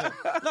 That's no,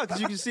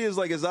 because you can see his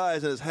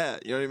eyes and his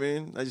hat. You know what I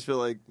mean? I just feel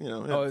like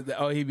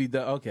he'd be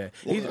Doug. Okay,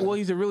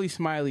 he's a really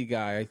smiley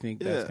guy. I think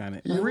that's kind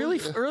of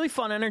really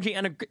fun energy,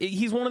 and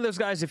he's one of those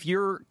guys. If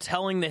you're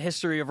telling the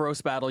history of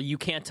Roast Battle, you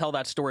can't tell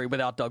that story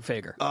without Doug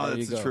Fager. Oh,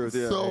 that's the truth.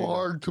 Yeah, so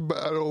hard to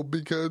battle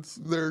because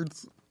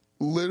there's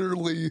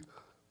literally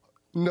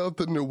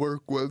nothing to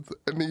work with,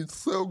 and he's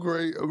so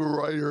great of a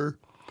writer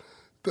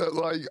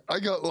that I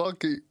got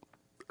lucky.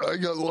 I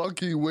got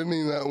lucky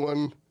winning that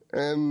one,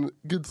 and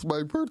gets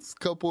my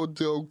first couple of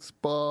jokes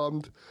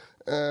bombed,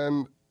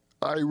 and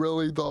I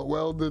really thought,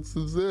 well, this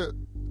is it.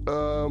 It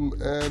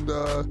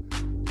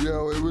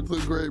was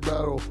a great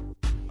battle.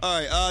 All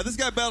right, this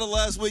guy battled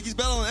last week. He's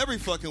battling every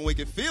fucking week,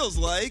 it feels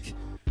like.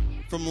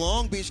 From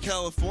Long Beach,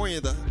 California,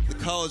 the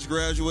college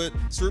graduate,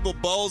 cerebral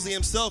ballsy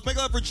himself. Make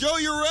it up for Joe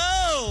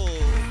Eurell.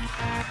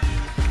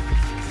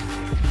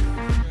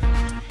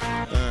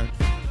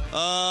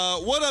 All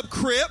right. What up,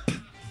 Crip?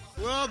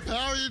 Well,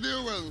 how are you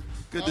doing?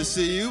 Good to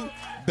see you.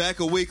 Back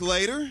a week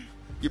later.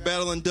 You're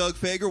battling Doug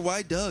Fager.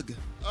 Why Doug?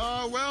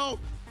 Well,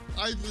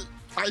 I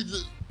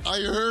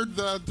heard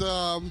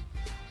that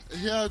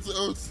he has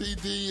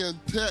OCD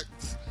and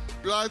tics,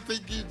 but I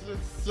think he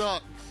just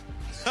sucks.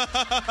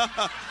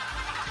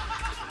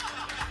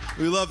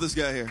 We love this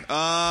guy here.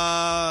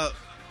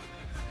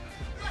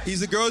 He's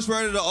the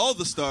ghostwriter to all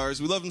the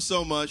stars. We love him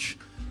so much.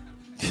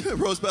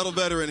 Roast Battle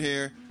veteran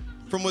here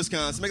from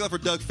Wisconsin. Make it up for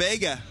Doug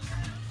Fager.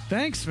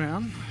 Thanks, man. All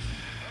right.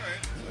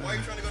 Why are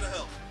you trying to go to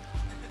hell?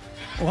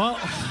 Well,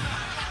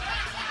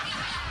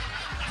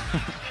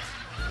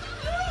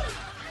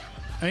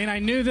 I mean, I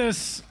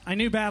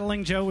knew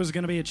battling Joe was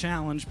going to be a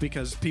challenge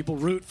because people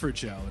root for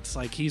Joe. It's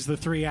like he's the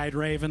three-eyed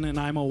raven and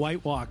I'm a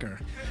White Walker.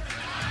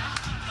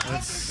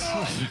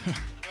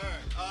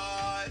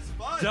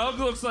 Doug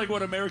looks like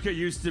what America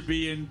used to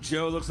be, and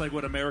Joe looks like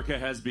what America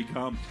has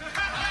become.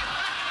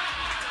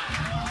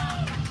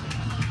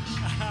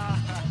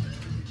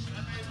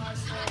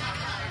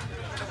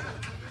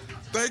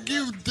 Thank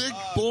you, Dick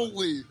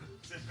Foley.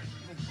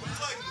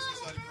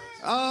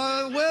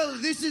 Well,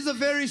 this is a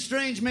very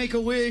strange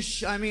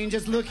Make-A-Wish. I mean,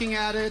 just looking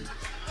at it.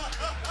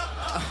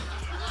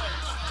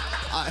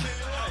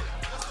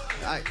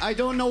 I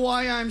don't know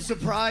why I'm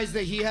surprised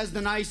that he has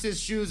the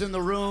nicest shoes in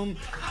the room.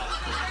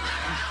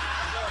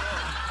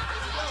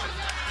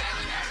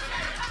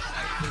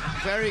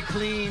 Very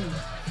clean.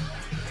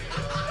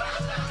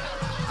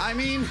 I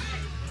mean,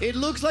 it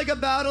looks like a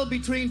battle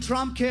between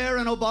Trump Care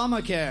and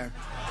Obamacare.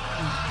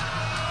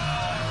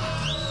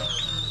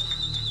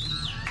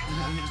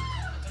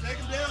 Take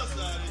him down,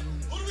 Sonny.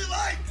 Who do we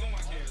like?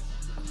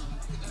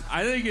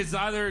 I think it's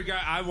either guy.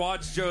 I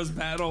watched Joe's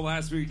battle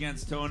last week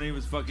against Tony. It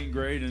was fucking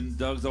great, and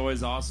Doug's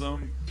always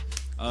awesome.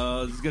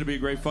 This is gonna be a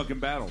great fucking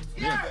battle.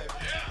 Yeah.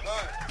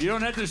 You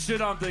don't have to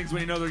shit on things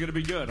when you know they're gonna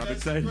be good. I'm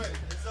excited.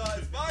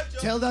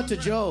 Tell that to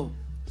Joe.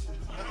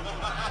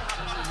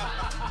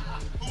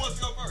 Who wants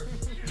to go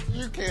first?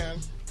 You can.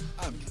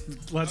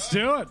 Let's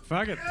do it.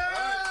 Fuck it.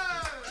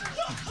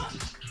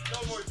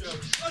 No more Joe.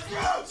 Let's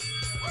go!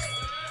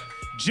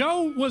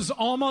 Joe was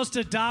almost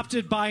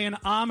adopted by an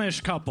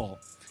Amish couple.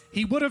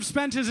 He would have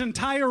spent his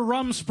entire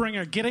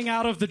Rumspringer getting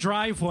out of the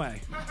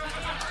driveway.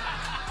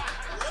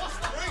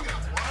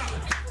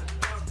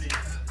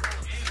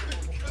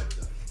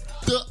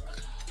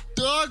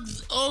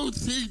 Doug's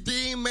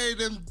OCD made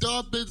him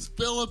dump his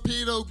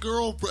Filipino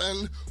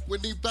girlfriend when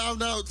he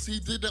found out she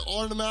didn't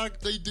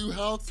automatically do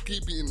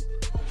housekeeping.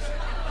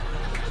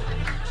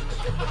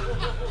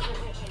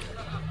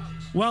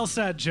 Well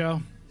said,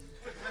 Joe.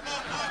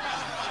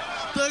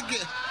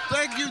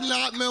 Thank you,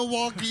 not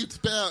Milwaukee's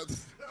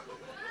best.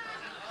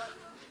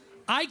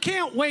 I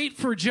can't wait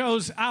for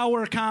Joe's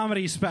hour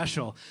comedy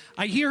special.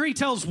 I hear he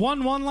tells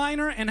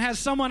one-liner and has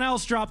someone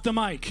else drop the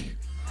mic.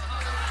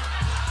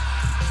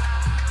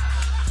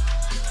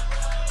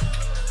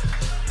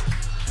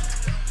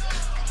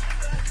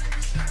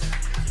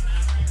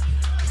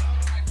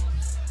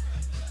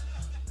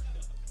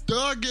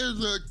 Doug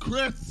is a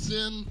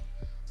Christian,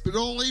 but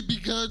only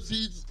because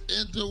he's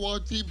into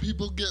watching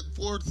people get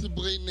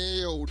forcibly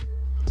nailed.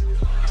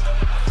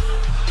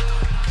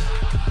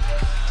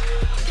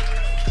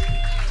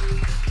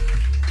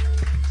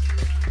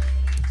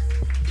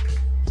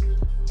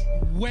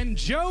 When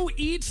Joe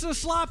eats a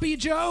sloppy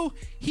Joe,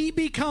 he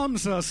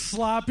becomes a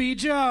sloppy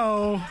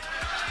Joe.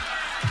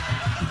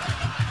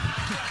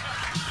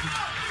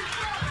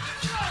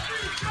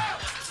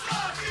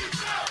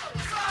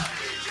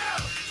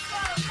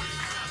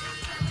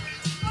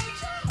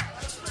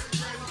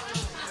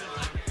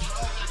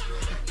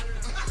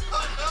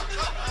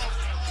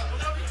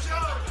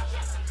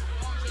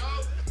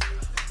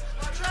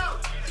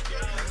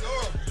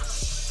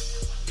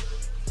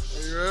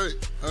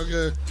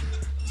 Okay.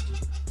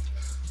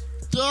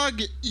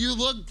 Doug, you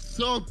look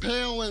so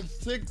pale and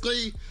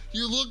sickly.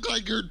 You look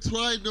like you're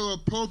trying to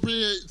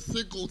appropriate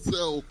sickle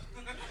cell.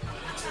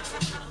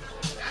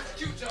 That's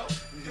cute, Joe.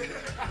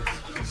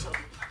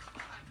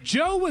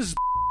 Joe was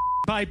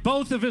by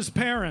both of his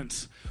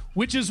parents,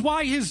 which is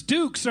why his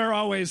dukes are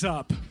always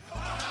up.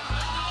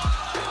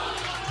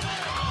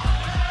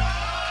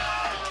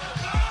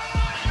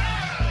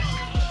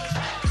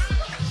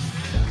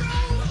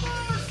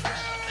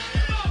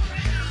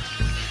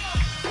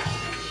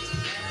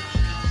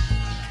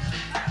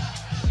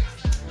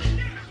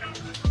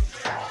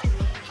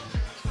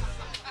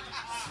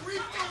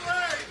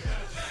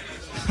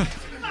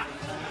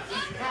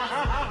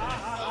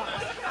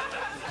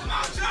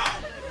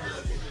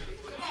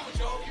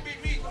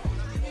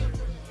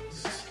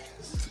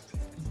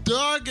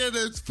 Doug and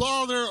his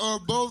father are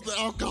both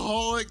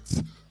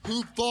alcoholics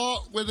who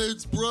fought when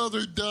his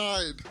brother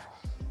died.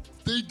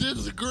 They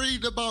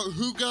disagreed about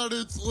who got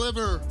his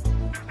liver.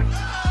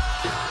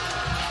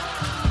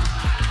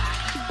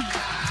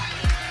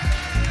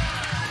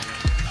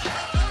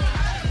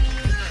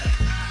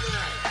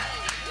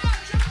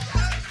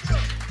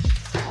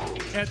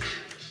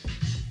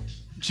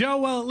 Joe,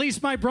 well, at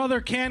least my brother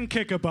can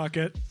kick a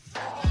bucket.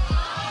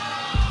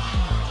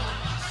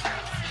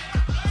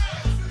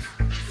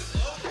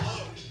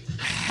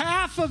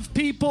 Half of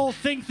people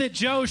think that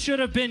Joe should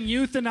have been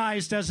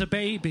euthanized as a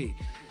baby.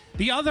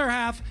 The other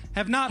half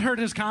have not heard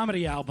his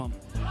comedy album.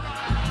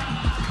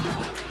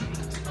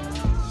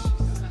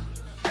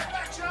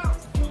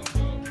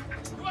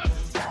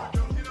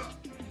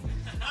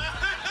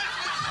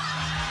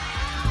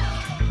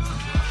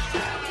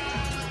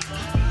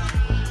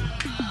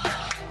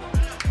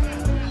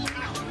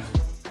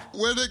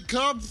 When it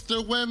comes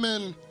to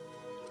women,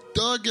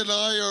 Doug and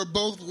I are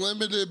both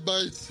limited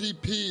by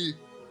CP.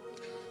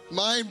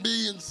 Mine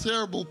being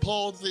cerebral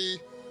palsy,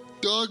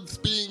 Doug's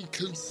being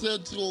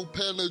consensual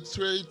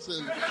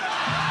penetration.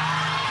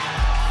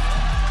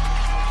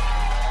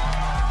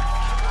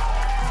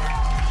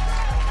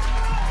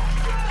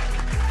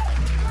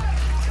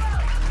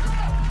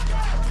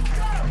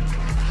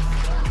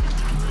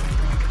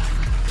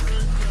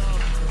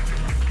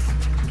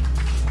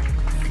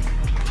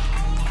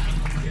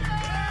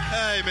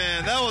 Hey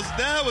man,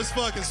 that was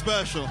fucking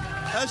special.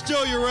 That's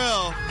Joe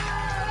Eurell.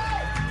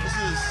 This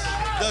is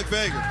Doug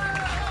Fager.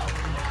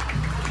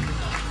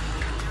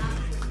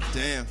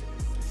 Damn.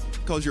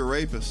 Calls you a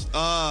rapist.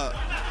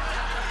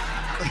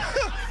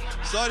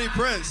 Saudi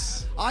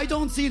Prince. I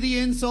don't see the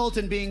insult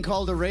in being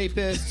called a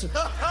rapist.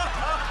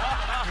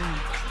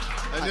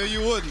 I knew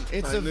you wouldn't.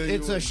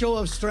 It's a show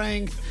of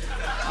strength.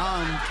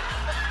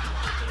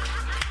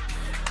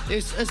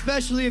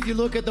 Especially if you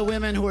look at the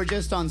women who are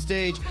just on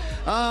stage.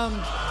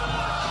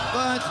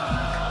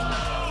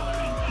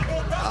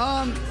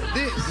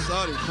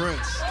 Saudi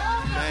Prince.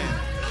 Man.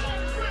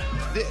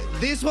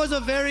 This was a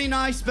very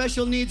nice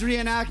special needs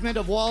reenactment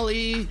of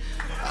Wall-E.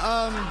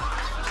 I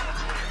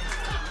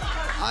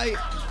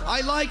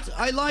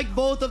liked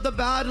both of the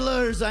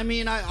battlers. I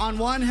mean, on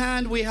one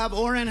hand, we have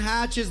Orrin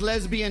Hatch's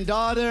lesbian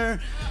daughter.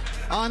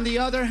 On the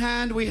other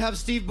hand, we have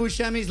Steve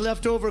Buscemi's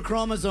leftover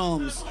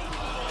chromosomes.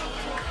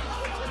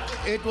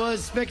 It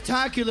was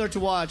spectacular to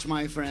watch,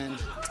 my friend.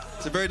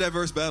 It's a very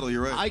diverse battle,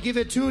 you're right. I give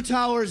it 2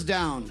 towers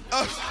down.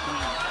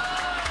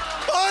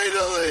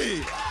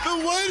 Finally!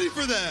 Been waiting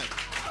for that.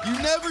 You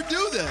never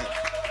do that.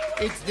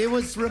 It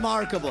was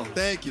remarkable.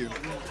 Thank you.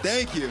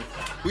 Thank you.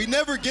 We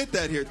never get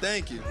that here.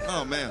 Thank you.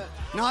 Oh, man.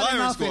 Not Fire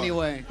enough, Squad.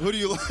 anyway. Who do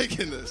you like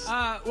in this?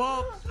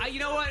 You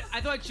know what?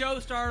 I thought Joe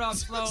started off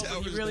slow,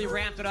 but he really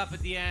ramped it up at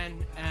the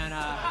end. And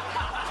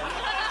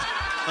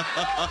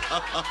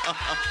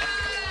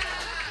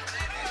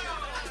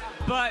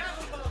but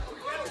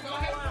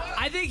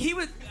I think he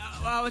was.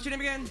 What's your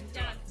name again?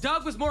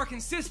 Doug was more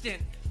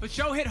consistent, but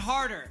Joe hit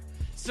harder.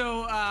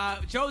 So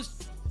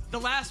the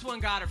last one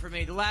got it for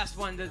me. The last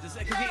one, the last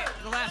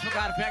one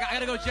got it for me. I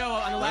gotta go Joe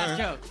on the last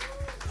joke.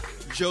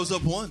 Joe's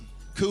up 1.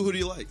 Koo, who do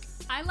you like?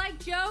 I like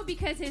Joe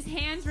because his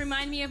hands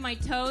remind me of my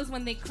toes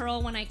when they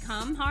curl when I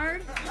come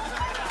hard.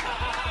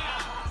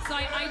 So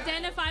I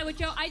identify with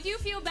Joe. I do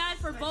feel bad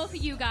for both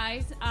of you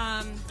guys.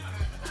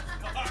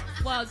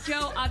 Well,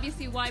 Joe,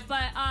 obviously why,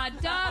 but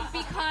Doug,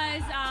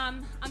 because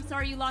I'm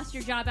sorry you lost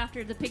your job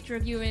after the picture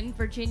of you in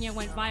Virginia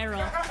went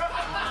viral.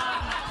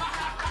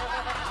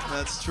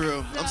 That's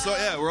true. I'm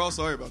sorry. Yeah, we're all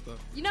sorry about that.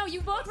 You know,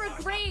 you both were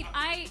great.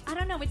 I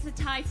don't know. It's a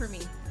tie for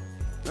me.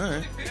 All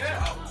right.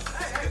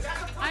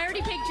 I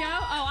already picked Joe.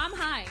 Oh, I'm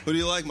high. Who do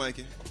you like,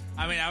 Mikey?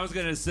 I mean, I was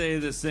going to say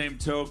the same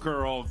toe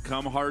curl,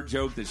 come hard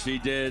joke that she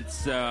did,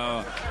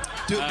 so...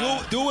 Do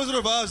a Wizard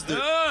of Oz. Do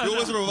a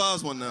Wizard of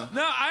Oz one now.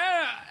 No,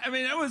 I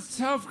mean, it was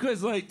tough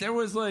because, there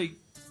was,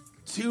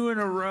 2 in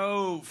a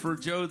row for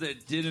Joe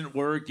that didn't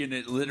work, and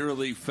it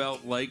literally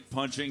felt like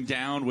punching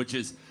down, which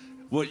is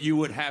what you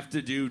would have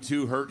to do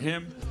to hurt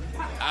him.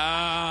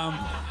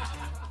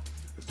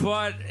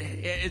 But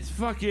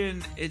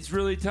it's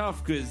really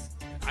tough because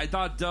I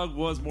thought Doug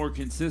was more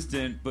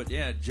consistent, but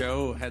yeah,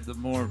 Joe had the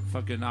more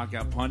fucking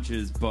knockout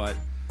punches, but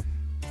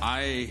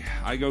I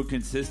go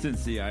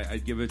consistency.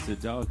 I'd give it to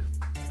Doug.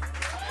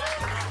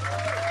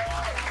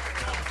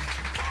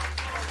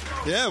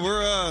 Yeah,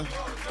 we're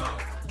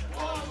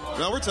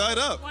tied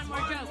up. One more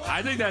joke.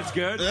 I think that's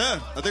good. Yeah,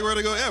 I think we're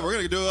gonna go. Yeah, we're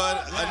gonna do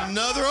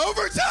another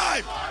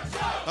overtime.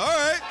 All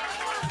right.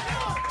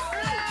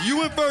 You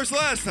went first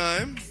last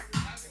time.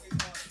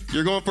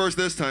 You're going first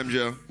this time,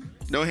 Joe.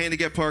 No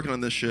handicap parking on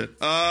this shit.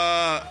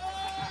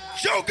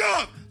 Joke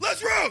up!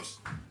 Let's roast!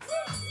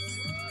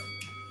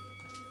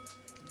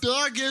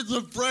 Doug is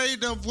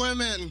afraid of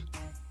women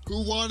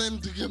who want him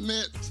to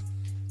commit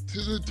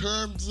to the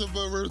terms of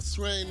a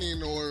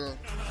restraining order.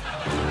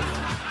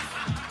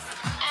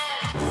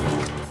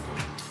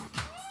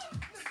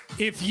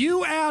 If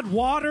you add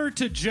water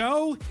to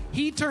Joe,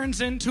 he turns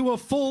into a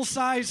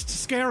full-sized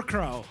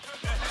scarecrow.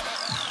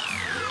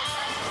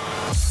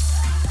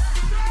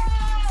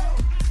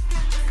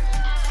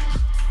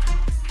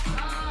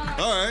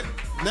 All right.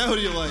 Now who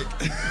do you like?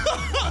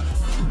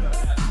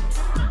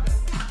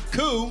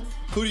 Koo,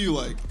 who do you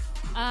like?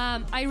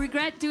 I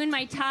regret doing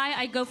my tie.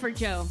 I go for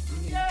Joe.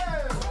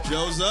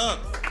 Joe's up.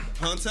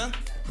 Hunter?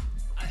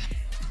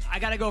 I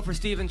gotta go for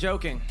Steven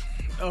joking.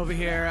 over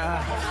here.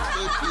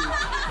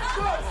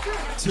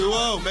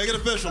 2-0. Make it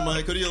official,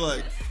 Mike. Who do you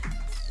like?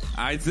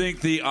 I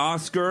think the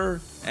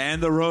Oscar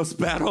and the roast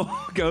battle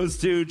goes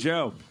to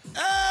Joe.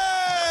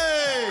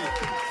 Hey!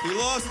 He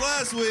lost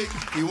last week.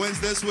 He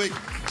wins this week.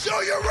 Joe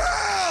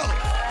Eurell!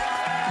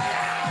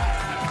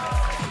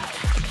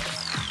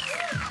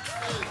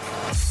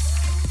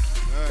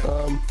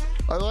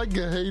 I like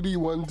a Haiti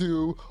one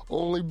too,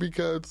 only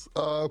because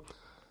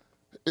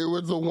it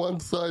was a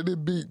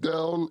one-sided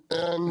beatdown,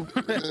 and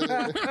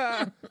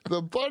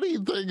the funny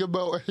thing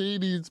about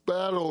Haiti's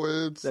battle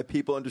is that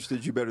people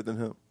understood you better than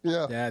him.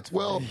 Yeah, that's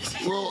well,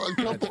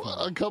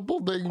 a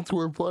couple things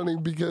were funny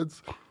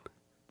because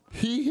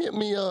he hit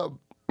me up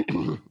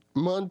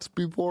months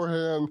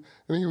beforehand,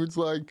 and he was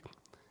like,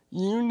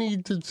 "You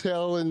need to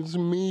challenge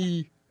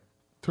me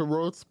to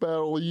roast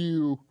battle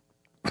you,"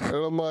 and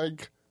I'm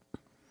like,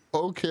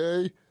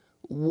 "Okay,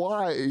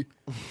 why?"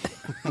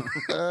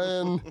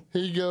 And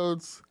he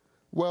goes,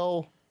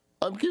 "Well,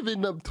 I'm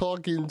giving up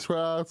talking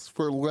trash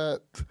for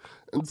Lent,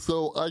 and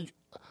so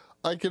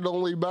I can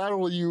only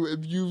battle you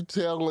if you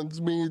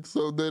challenge me,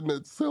 so then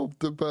it's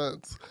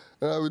self-defense."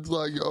 And I was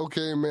like,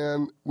 "Okay,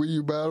 man, will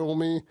you battle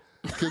me?"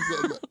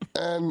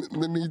 And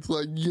then he's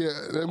like,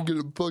 "Yeah, and I'm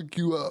going to fuck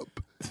you up."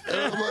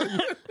 And I'm like,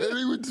 and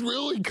he was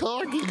really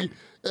cocky.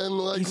 And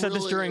like, he said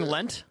really, this during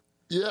Lent?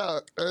 Yeah,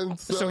 and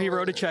so he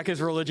wrote a check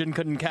his religion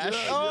couldn't cash?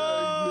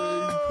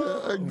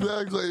 Yeah,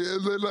 exactly.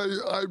 And then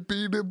I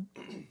beat him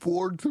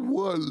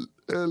 4-1,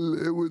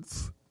 and it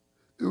was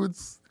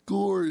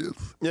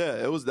glorious. Yeah,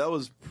 that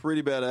was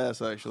pretty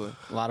badass, actually.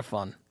 A lot of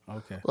fun.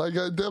 Okay. Like,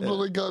 I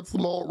definitely got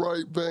some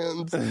alt-right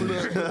fans.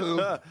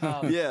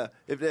 Yeah,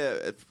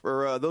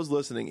 for those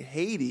listening,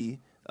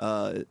 Haiti,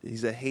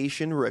 he's a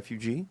Haitian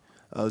refugee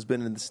who's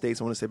been in the States,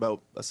 I want to say,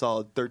 about a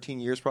solid 13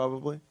 years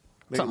probably.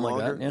 Maybe something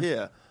longer. Like that,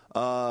 yeah.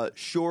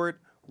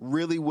 Short,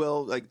 really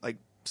well, like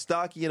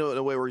stocky in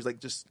a way where he's like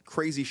just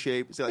crazy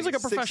shape. He's like a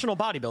professional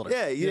bodybuilder.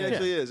 Yeah, he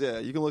actually is. Yeah,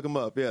 you can look him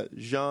up. Yeah,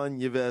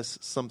 Jean-Yves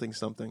something.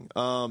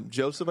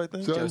 Joseph, I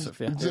think. Joseph,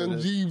 yeah.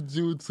 Genevieve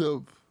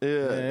Joseph.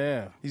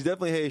 Yeah, he's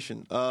definitely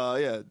Haitian.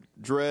 Yeah,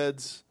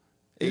 dreads,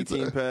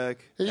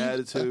 18-pack,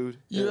 attitude.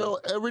 You know,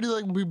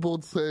 everything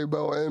people say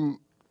about him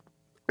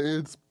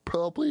is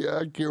probably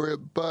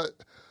accurate, but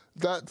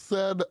that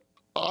said,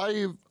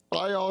 I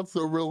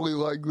also really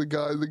like the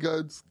guy. The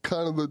guy's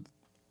kind of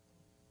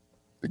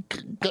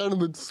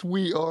a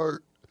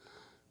sweetheart.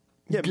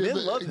 Yeah,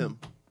 men love him.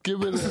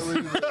 Given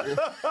everything.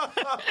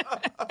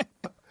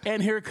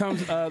 And here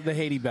comes the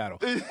Haiti battle.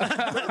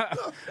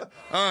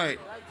 All right.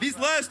 These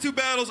last two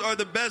battles are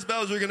the best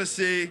battles you're going to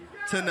see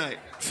tonight.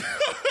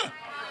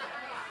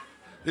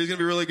 These are going to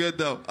be really good,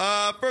 though.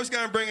 First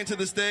guy I'm bringing to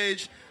the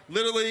stage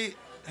literally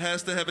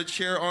has to have a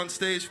chair on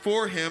stage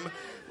for him.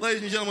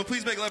 Ladies and gentlemen,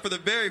 please make it loud for the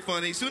very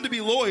funny,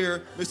 soon-to-be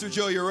lawyer, Mr.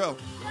 Joe Eurell.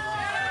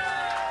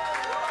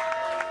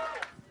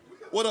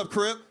 What up,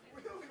 Crip?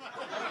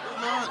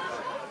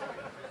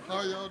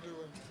 How y'all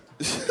doing?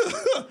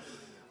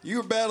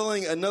 You're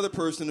battling another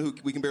person who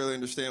we can barely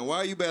understand. Why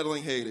are you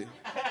battling Haiti?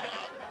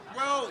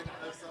 Well,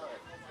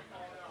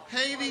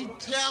 Haiti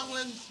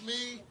challenged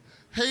me.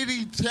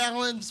 Haiti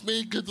challenged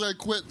me because I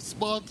quit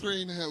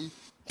sponsoring him.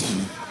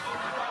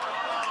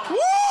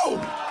 Woo!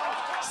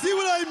 See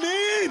what I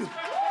mean?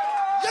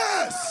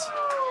 Yes!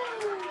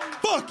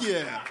 Fuck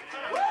yeah!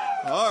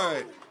 All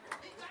right.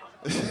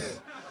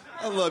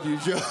 I love you,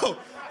 Joe.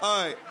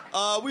 All right.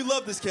 We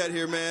love this cat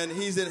here, man.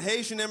 He's a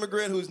Haitian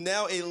immigrant who's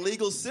now a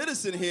legal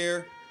citizen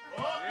here.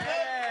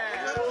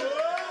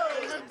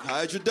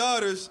 Hide your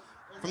daughters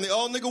from the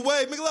all nigga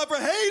wave. Make it loud for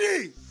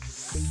Haiti!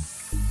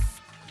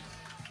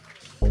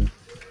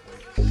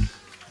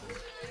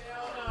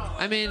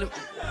 I mean,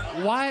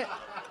 why?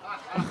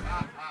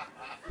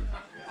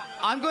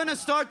 I'm going to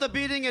start the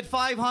beating at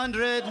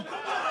 500.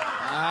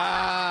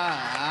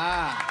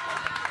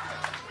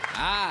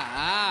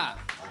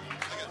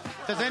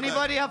 Does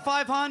anybody have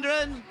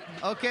 500?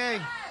 Okay.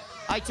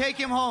 I take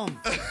him home.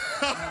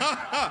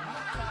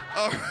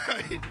 All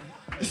right.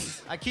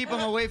 I keep him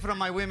away from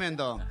my women,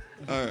 though.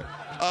 All right.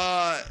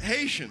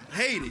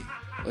 Haiti.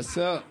 What's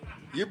up?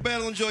 You're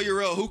battling Joe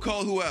Eurell. Who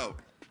called who out?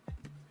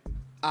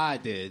 I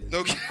did.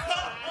 Okay.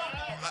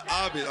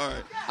 All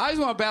right. I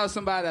just want to battle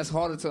somebody that's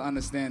harder to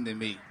understand than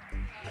me.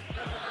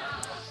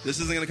 This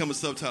isn't going to come with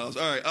subtitles.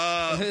 All right.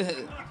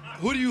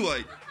 Who do you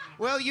like?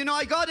 Well, you know,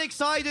 I got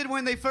excited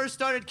when they first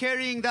started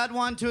carrying that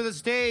one to the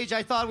stage.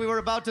 I thought we were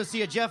about to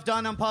see a Jeff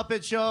Dunham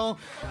puppet show.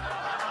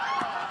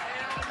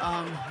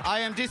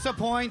 I am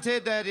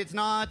disappointed that it's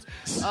not.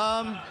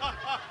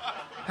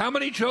 How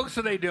many jokes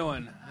are they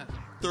doing?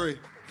 3.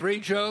 3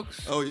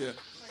 jokes? Oh, yeah.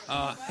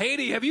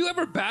 Haiti, have you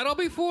ever battled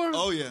before?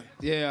 Oh, yeah.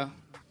 Yeah.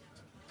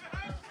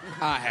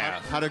 I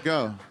have. How'd it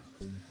go?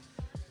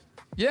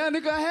 Yeah,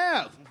 nigga, I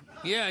have.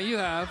 Yeah, you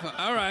have.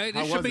 All right.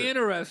 This How should was be it?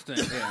 interesting.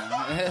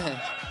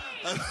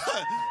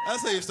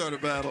 That's how you start a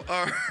battle.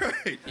 All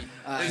right.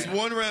 It's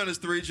 1 round. It's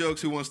 3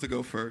 jokes. Who wants to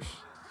go first?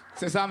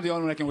 Since I'm the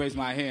only one that can raise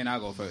my hand,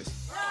 I'll go first.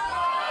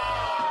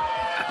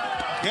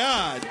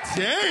 God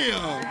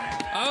damn.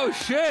 Oh,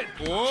 shit.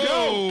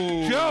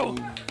 Whoa. Joe,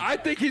 I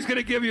think he's going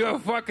to give you a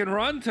fucking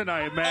run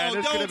tonight, man. Oh,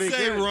 It's gonna don't be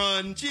say good.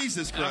 run.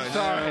 Jesus Christ. I'm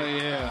sorry.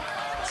 Yeah.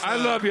 I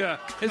love you.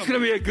 It's going to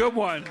be a good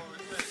one.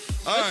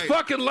 All Let's right.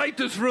 fucking light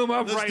this room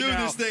up Let's right do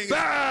now. this thing.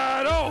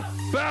 Battle!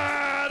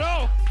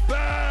 Battle!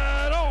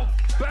 Battle!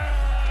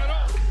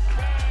 Battle!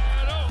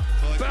 Battle!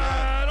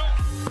 Battle!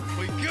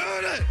 We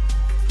got it.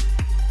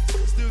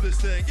 Let's do this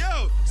thing.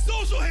 Yo,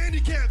 social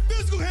handicap,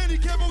 physical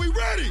handicap, are we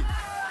ready?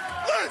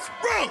 Let's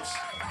roast.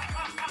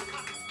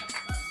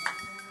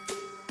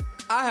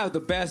 I have the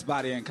best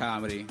body in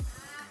comedy.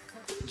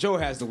 Joe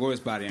has the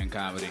worst body in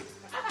comedy.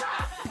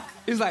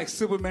 It's like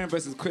Superman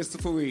versus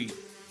Christopher Reeve.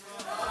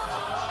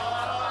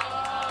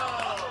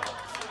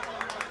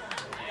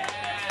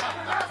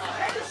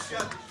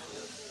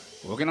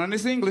 Working on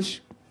this English.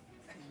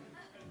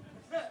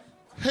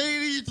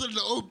 Haiti's an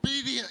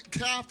obedient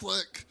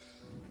Catholic.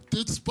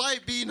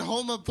 Despite being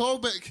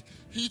homophobic,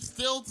 he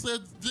still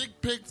sends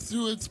dick pics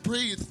to his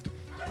priest.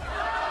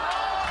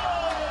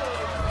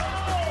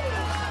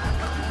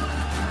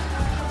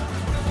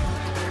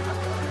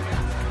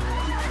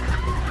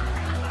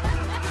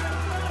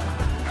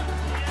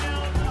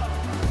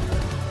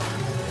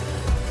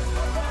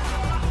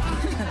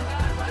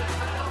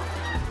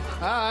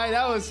 All right,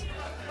 that was...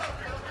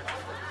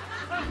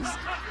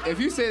 If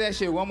you say that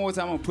shit one more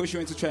time, I'm gonna push you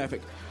into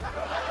traffic.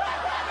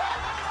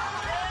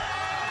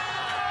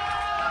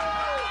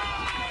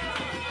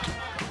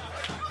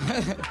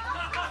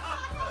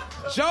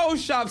 Joe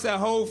shops at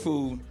Whole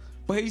Foods,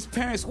 but his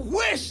parents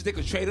wish they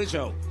could trade a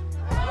Joe.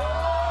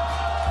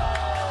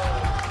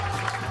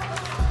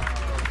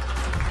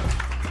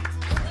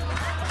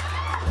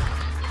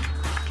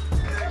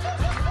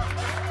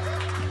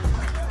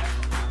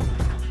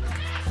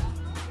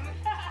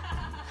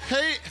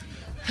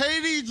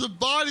 Haiti's a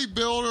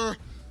bodybuilder,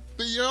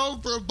 but you know,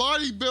 for a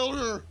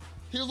bodybuilder,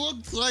 he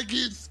looks like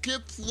he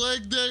skips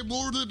leg day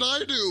more than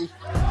I do.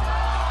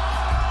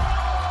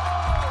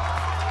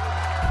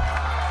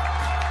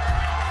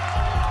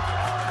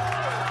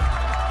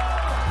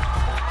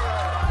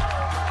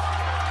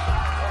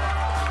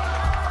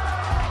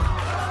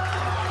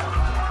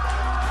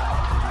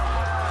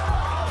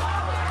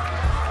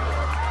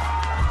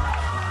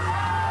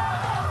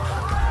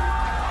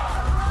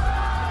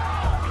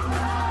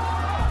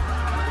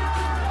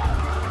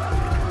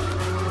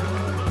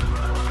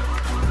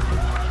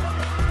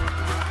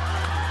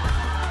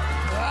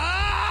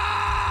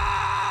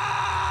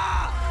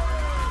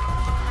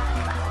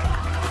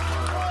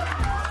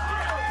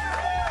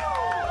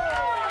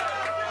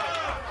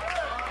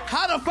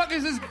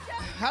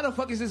 How the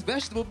fuck is this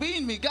vegetable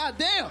beating me?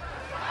 Goddamn.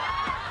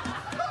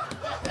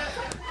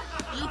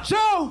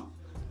 Joe,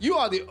 you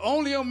are the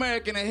only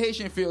American a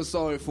Haitian feels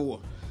sorry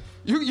for.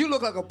 You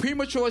look like a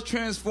premature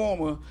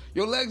transformer.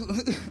 Your legs...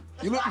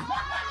 you look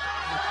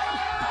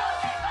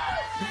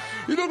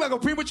like a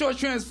premature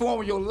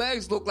transformer. Your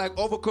legs look like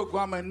overcooked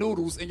ramen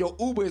noodles, and your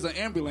Uber is an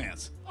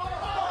ambulance.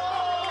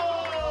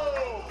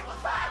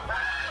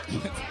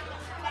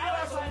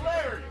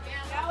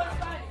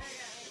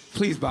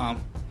 Please,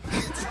 bomb.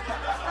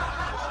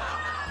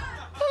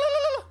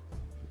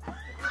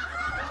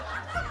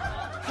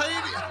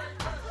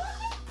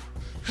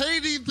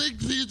 Haiti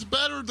thinks he's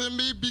better than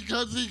me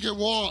because he can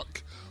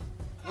walk.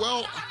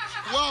 Well,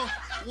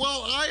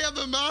 I have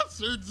a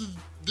master's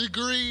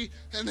degree,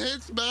 and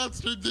his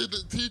master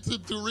didn't teach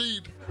him to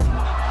read.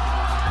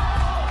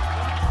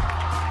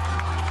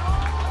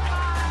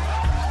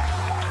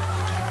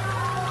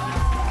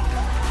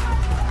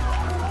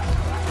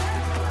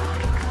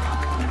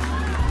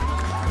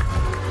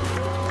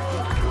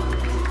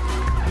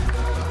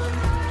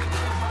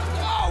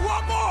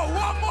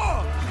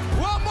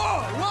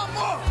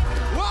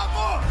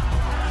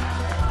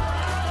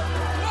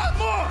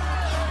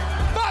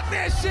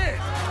 Shit.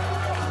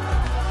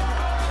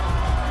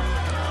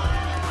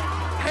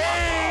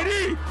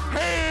 Haiti!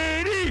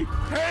 Haiti!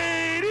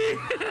 Haiti!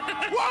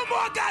 One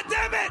more,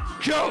 goddammit!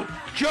 Joe!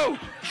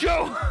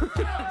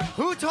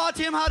 Who taught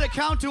him how to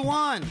count to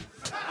one?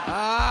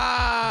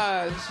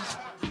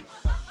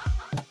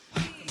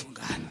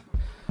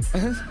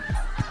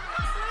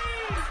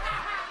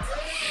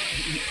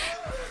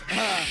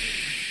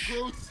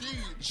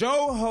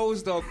 Joe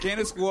holds the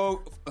Guinness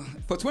World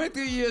for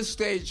 23 years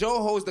straight.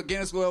 Joe holds the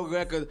Guinness World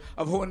Record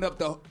of holding up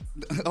the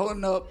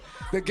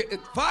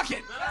fuck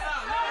it.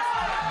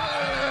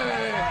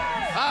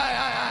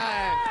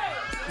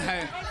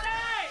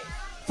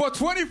 For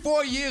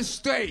 24 years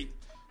straight,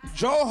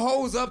 Joe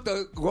holds up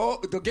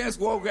the Guinness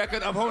World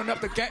Record of holding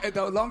up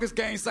the longest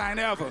gang sign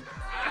ever.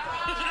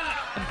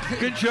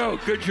 Good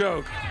joke.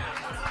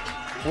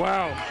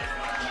 Wow.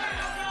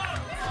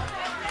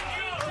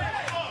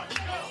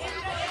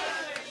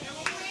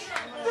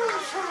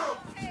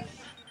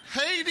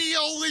 Haiti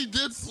only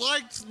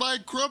dislikes my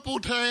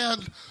crippled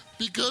hand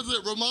because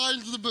it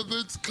reminds them of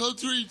its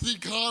country's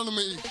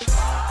economy.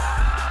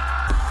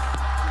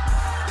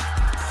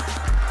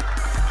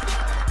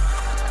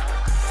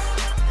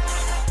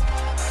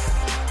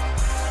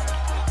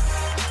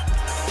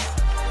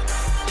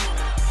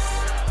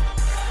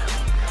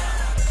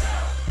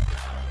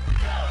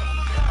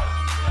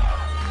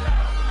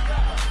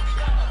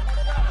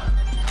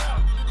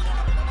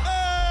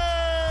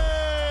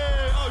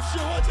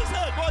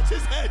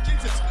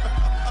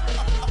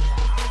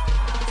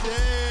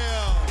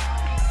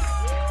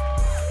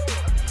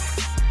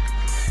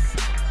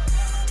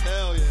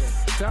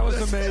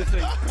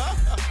 amazing.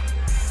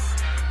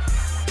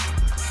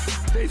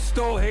 They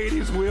stole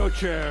Haiti's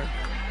wheelchair.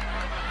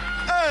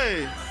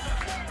 Hey,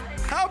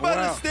 how about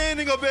a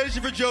standing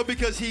ovation for Joe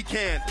because he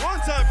can't? One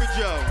time for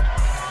Joe.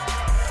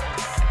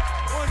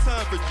 One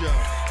time for Joe.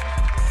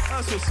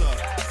 That's what's up.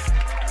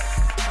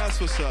 That's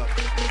what's up.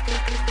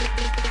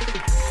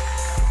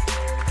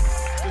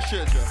 Good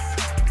shit, Joe.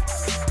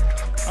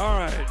 All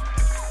right.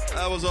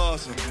 That was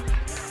awesome.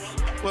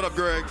 What up,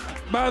 Greg?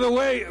 By the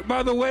way,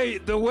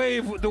 the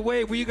wave,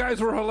 well, you guys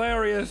were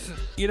hilarious.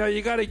 You know,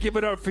 you got to give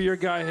it up for your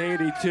guy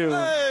Haiti too.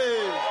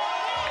 Hey!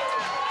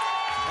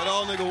 That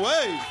all nigga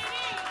wave.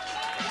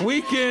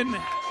 Week in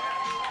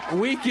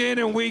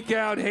and week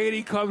out,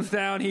 Haiti comes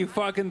down. He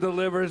fucking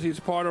delivers. He's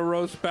part of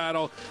roast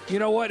battle. You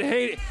know what,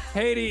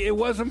 Haiti? It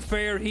wasn't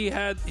fair. He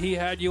had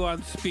you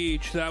on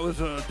speech. That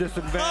was a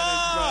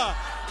disadvantage.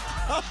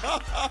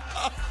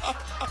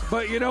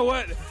 But you know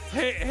what?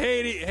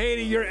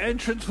 Haiti, your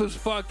entrance was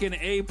fucking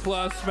A+,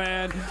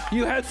 man.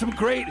 You had some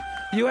great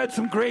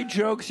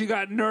jokes. You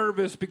got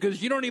nervous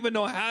because you don't even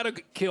know how to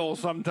kill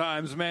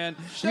sometimes, man.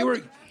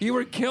 You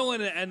were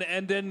killing it,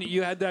 and then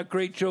you had that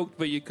great joke,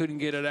 but you couldn't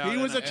get it out. He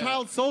was a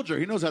child soldier.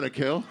 He knows how to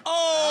kill. But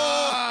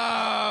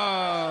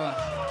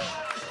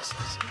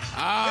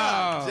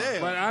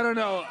I don't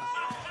know.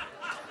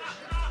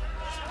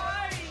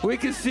 We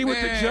can see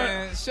what the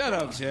judge. Shut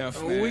up,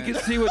 Jeff. We can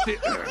see what the.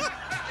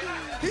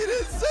 He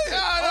didn't say it.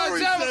 No,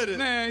 Jeff, said it.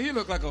 Man, he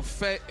looked like a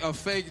fake.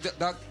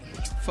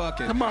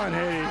 Fuck it. Come on,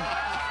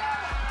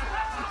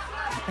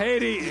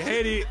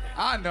 Haiti.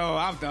 I know.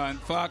 I'm done.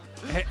 Fuck.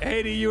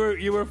 Haiti,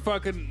 you were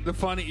fucking the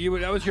funny.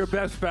 That was your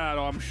best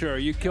battle, I'm sure.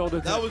 You killed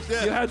it. That was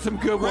it. You had some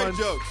good Great ones.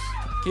 jokes.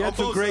 You had On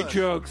some both great sides.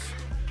 jokes.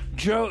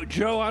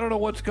 Joe, I don't know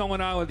what's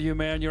going on with you,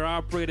 man. You're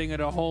operating at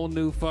a whole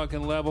new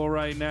fucking level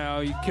right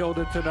now. You killed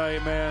it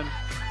tonight, man.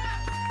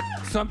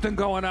 Something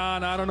going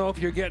on. I don't know if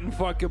you're getting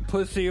fucking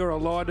pussy or a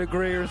law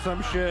degree or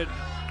some shit.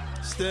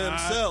 Stem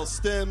cell.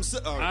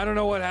 I don't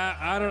know what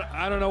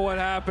I don't know what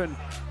happened.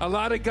 A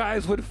lot of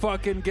guys would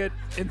fucking get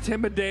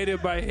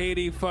intimidated by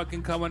Haiti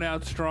fucking coming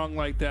out strong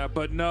like that.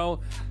 But no,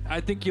 I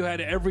think you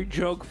had every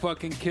joke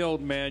fucking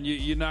killed, man.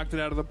 You knocked it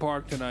out of the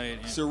park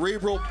tonight.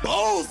 Cerebral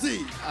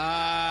ballsy.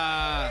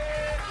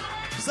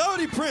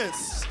 Saudi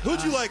Prince,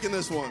 who'd you like in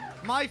this one?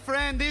 My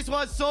friend, this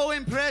was so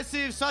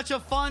impressive. Such a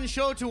fun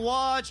show to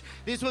watch.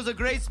 This was a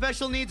great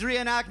special needs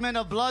reenactment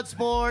of blood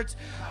sports.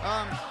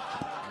 And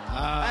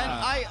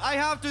I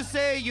have to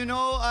say,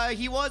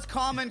 he was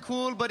calm and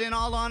cool, but in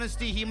all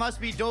honesty, he must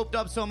be doped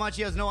up so much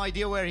he has no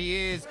idea where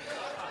he is.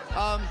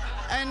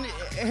 And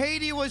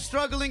Haiti was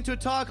struggling to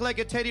talk like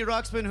a Teddy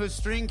Ruxpin whose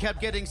string kept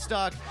getting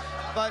stuck.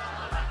 But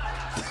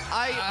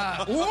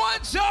one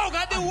joke.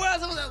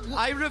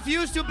 I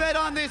refuse to bet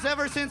on this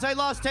ever since I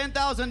lost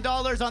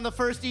 $10,000 on the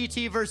first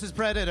E.T. versus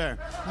Predator.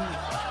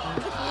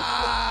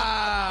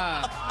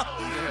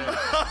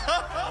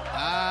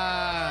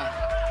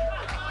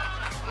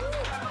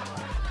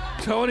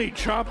 Tony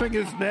chopping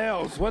his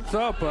nails. What's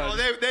up, bud?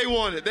 Oh, they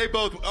won it. They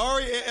both.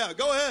 Ari, yeah,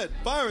 go ahead.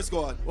 Firing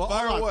squad. Well,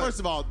 Fire all right, away. first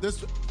of all,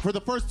 this for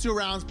the first 2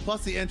 rounds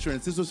plus the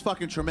entrance, this was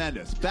fucking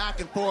tremendous. Back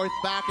and forth,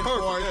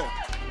 forth. Yeah.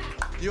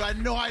 You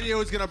had no idea who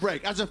was gonna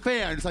break. As a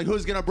fan, it's like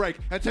who's gonna break.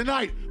 And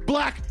tonight,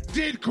 Black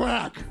did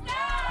crack.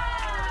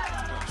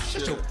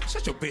 Shut your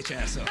bitch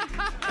ass up.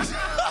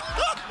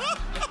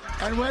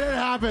 And when it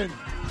happened,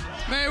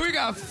 man, we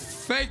got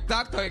fake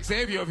Dr.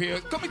 Xavier over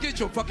here. Come and get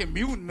your fucking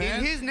mutant,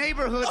 man. In his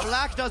neighborhood,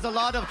 Black does a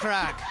lot of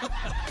crack.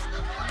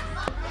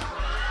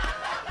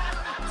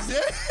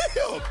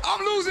 Damn.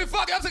 I'm losing.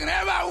 Fuck it. I'm taking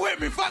everybody with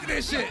me. Fuck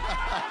this shit.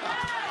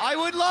 I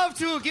would love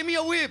to. Give me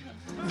a whip.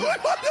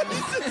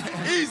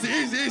 Easy.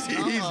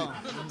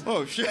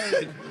 Oh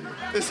shit!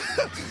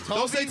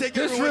 Don't say take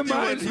This everyone with you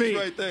when reminds he's me.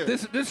 right there.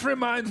 This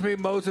reminds me,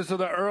 Moses, of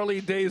the early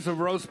days of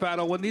roast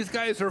battle when these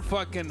guys are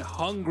fucking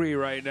hungry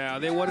right now.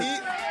 They want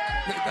to.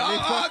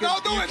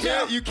 Don't do it,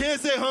 Jeff. You can't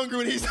say hungry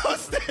when he's on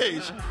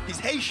stage. He's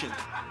Haitian.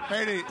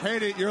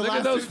 Haiti, your Look last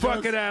at those 2 jokes.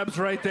 fucking abs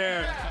right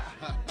there.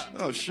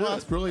 Oh shit! Well,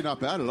 that's really not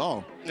bad at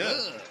all. Yeah.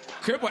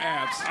 Cripple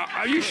abs.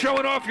 Are you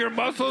showing off your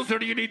muscles, or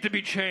do you need to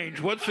be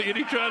changed? What's the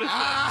you trying to say?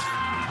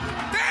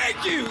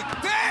 Thank you.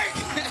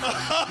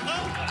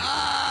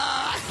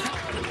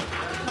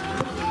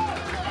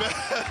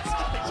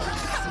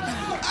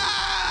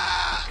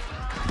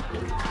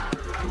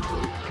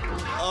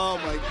 Oh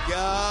my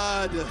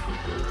God!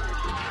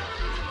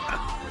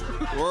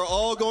 We're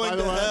all going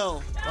to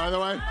hell. By the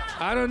way,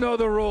 I don't know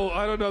the rule.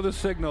 I don't know the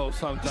signal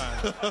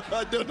sometimes.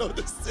 I don't know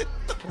the signal.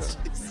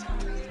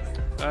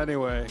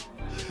 Anyway.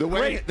 the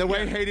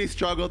way Haiti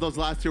struggled those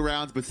last 2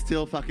 rounds, but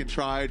still fucking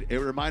tried, it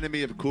reminded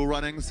me of Cool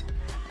Runnings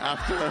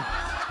after.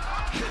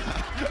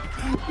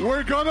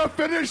 We're gonna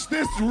finish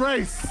this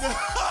race.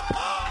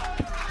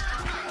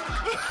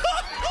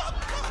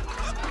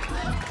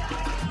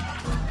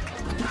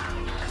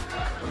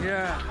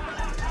 Yeah.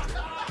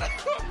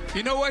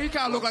 You know what? He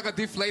kind of looked like a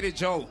deflated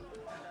Joe.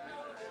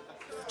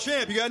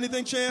 Champ, you got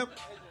anything, Champ?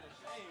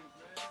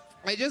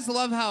 I just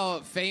love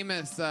how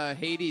famous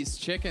Haiti's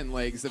chicken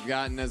legs have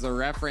gotten as a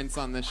reference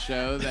on the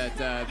show, that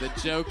the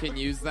Joe can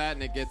use that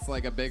and it gets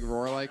like a big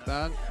roar like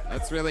that.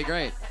 That's really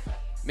great.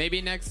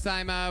 Maybe next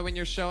time when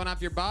you're showing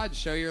off your bod,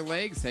 show your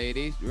legs,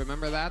 Haiti.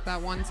 Remember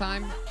that one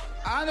time?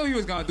 I knew he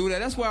was going to do that.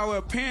 That's why I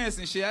wear pants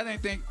and shit. I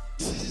didn't think...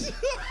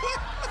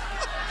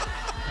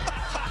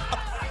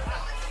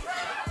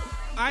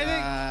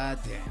 God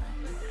damn.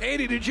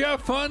 Haiti, did you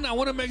have fun? I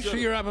want to make sure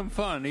you're having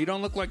fun. You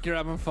don't look like you're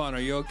having fun. Are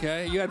you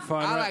okay? You had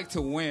fun, I right? like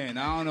to win.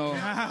 I don't know.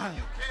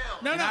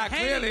 No, I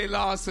clearly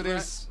lost to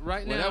this.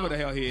 Right now, whatever the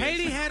hell he is.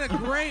 Haiti had a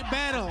great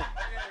battle.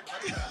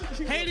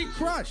 Haiti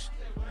crushed.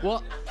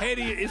 Well,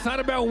 Haiti, it's not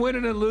about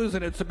winning and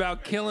losing. It's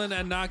about killing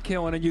and not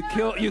killing. And you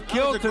killed That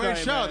was tonight, a great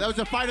show. man. That was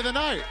a fight of the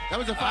night. That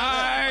was a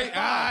fight of the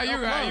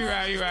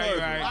night. You're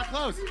right. Not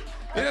close.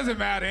 It doesn't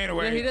matter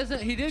anyway. Yeah, he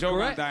doesn't. He did Joe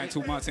great. gonna die in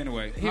 2 months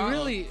anyway. He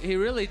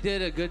really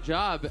did a good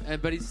job,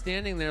 but he's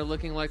standing there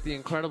looking like the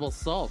Incredible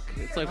Sulk.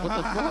 It's like, what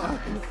the fuck?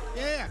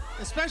 Yeah,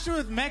 especially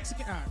with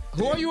Mexican.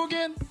 Who are you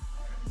again?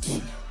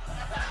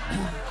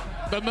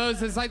 But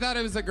Moses, I thought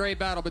it was a great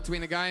battle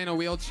between a guy in a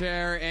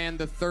wheelchair and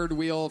the third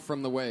wheel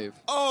from the wave.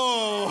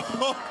 Oh,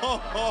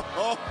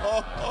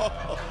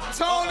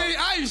 Tony,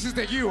 I used to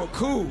think you were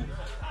cool.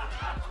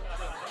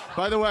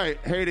 By the way,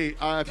 Haiti,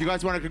 if you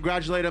guys want to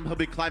congratulate him, he'll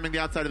be climbing the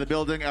outside of the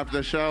building after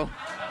the show.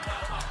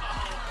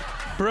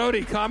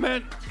 Brody,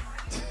 comment?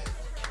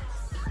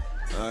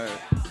 All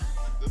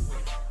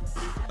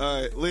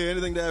right, Leah,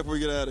 anything to add before we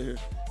get out of here? Is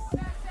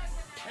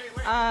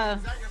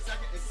that your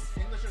second? Is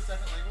English your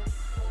second language?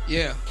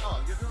 Yeah.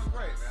 Oh, you're doing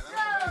great,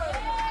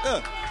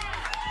 man.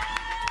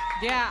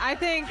 Yeah, I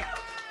think.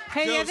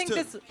 Hey, Joe's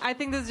I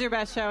think this is your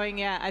best showing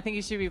yet. I think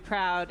you should be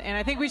proud, and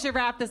I think we should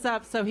wrap this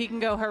up so he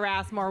can go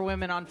harass more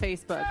women on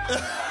Facebook.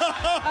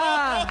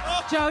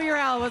 Joe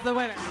Eurell was the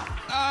winner.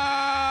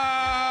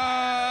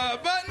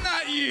 But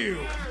not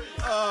you.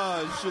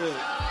 Oh, shit.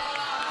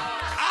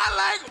 I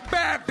like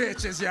bad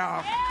bitches,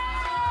 y'all.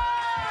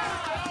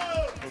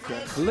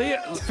 Okay.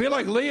 Leah, I feel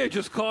like Leah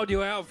just called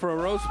you out for a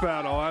roast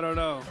battle. I don't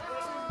know.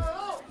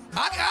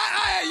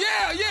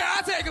 Yeah,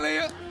 I'll take it,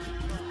 Leah.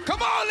 Come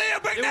on, Leah,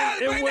 bring that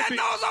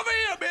nose over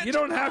here, bitch.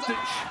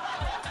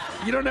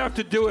 You don't have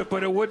to do it,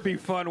 but it would be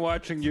fun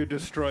watching you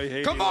destroy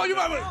Haiti. Come on, you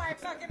might. I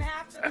fucking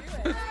have to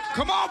do it.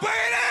 Come on, bring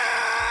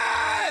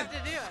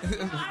it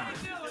in.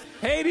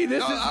 Haiti, this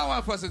No, is. I don't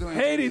want to fuss it doing.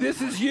 Haiti,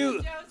 this is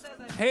you.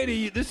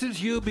 Haiti, this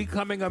is you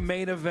becoming a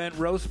main event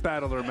roast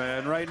battler,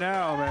 man. Right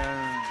now,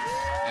 man.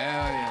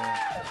 Hell yeah.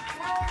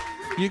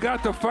 You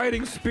got the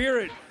fighting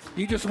spirit.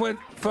 You just went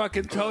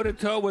fucking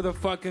toe-to-toe with a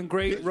fucking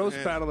great roast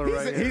battler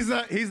right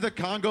here. He's the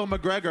Congo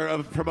McGregor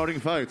of promoting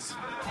fights.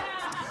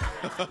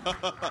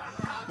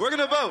 We're going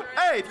to vote.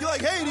 Hey, if you like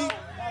Haiti.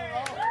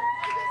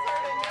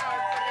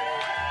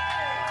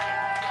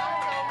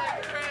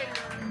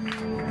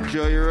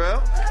 Joe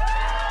Eurell.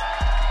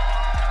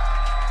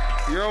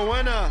 You're a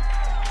winner.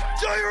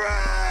 Joe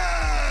Eurell!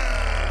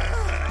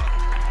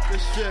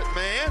 Good shit,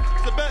 man.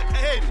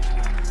 Haiti.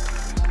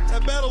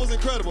 That battle was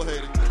incredible,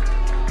 Haiti.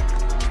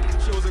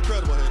 Shit was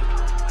incredible,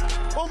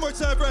 Haiti. One more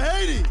time for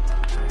Haiti.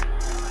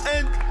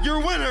 And your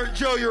winner,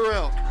 Joe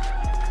Eurell.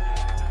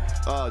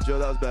 Oh, Joe,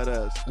 that was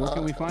badass. Where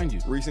can we find you?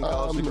 Recent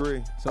college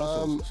degree.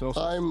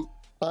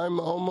 I'm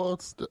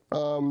almost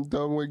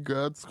done with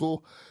grad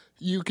school.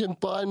 You can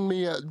find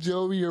me at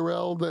Joe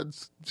Eurell.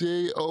 That's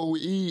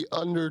JOE_Eurell,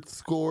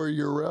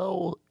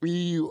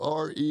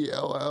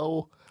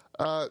 EURELL.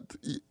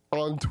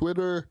 On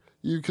Twitter,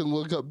 you can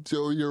look up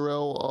Joe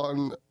Eurell.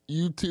 On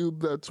YouTube,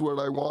 that's what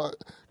I want.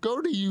 Go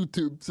to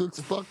YouTube.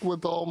 Just fuck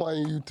with all my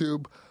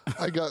YouTube.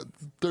 I got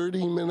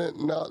 30-minute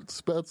not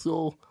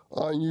special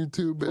on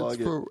YouTube.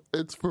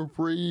 It's for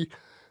free.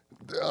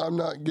 I'm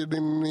not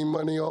getting any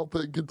money off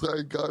it because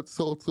I got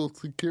Social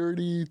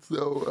Security.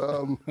 So,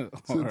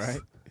 all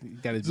right. You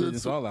got to do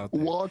this all out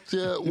there. Watch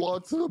it.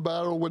 Watch the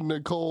battle with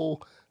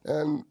Nicole.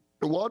 And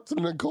watch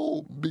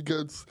Nicole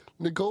because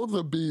Nicole's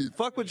a beast.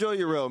 Fuck with Joe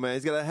Eurell, man.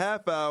 He's got a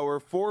half hour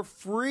for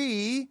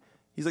free.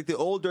 He's like the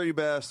old dirty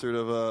bastard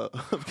of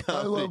comedy.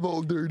 I love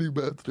old dirty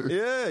bastard.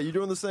 Yeah, you're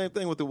doing the same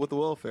thing with the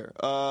welfare.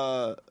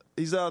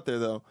 He's out there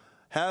though.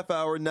 Half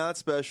hour, not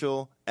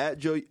special. At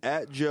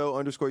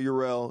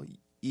Joe_Eurell,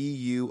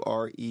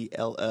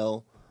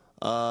 EURELL.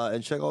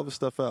 And check all of his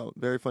stuff out.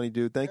 Very funny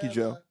dude. Thank you,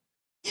 Joe.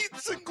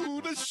 It's a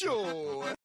good show.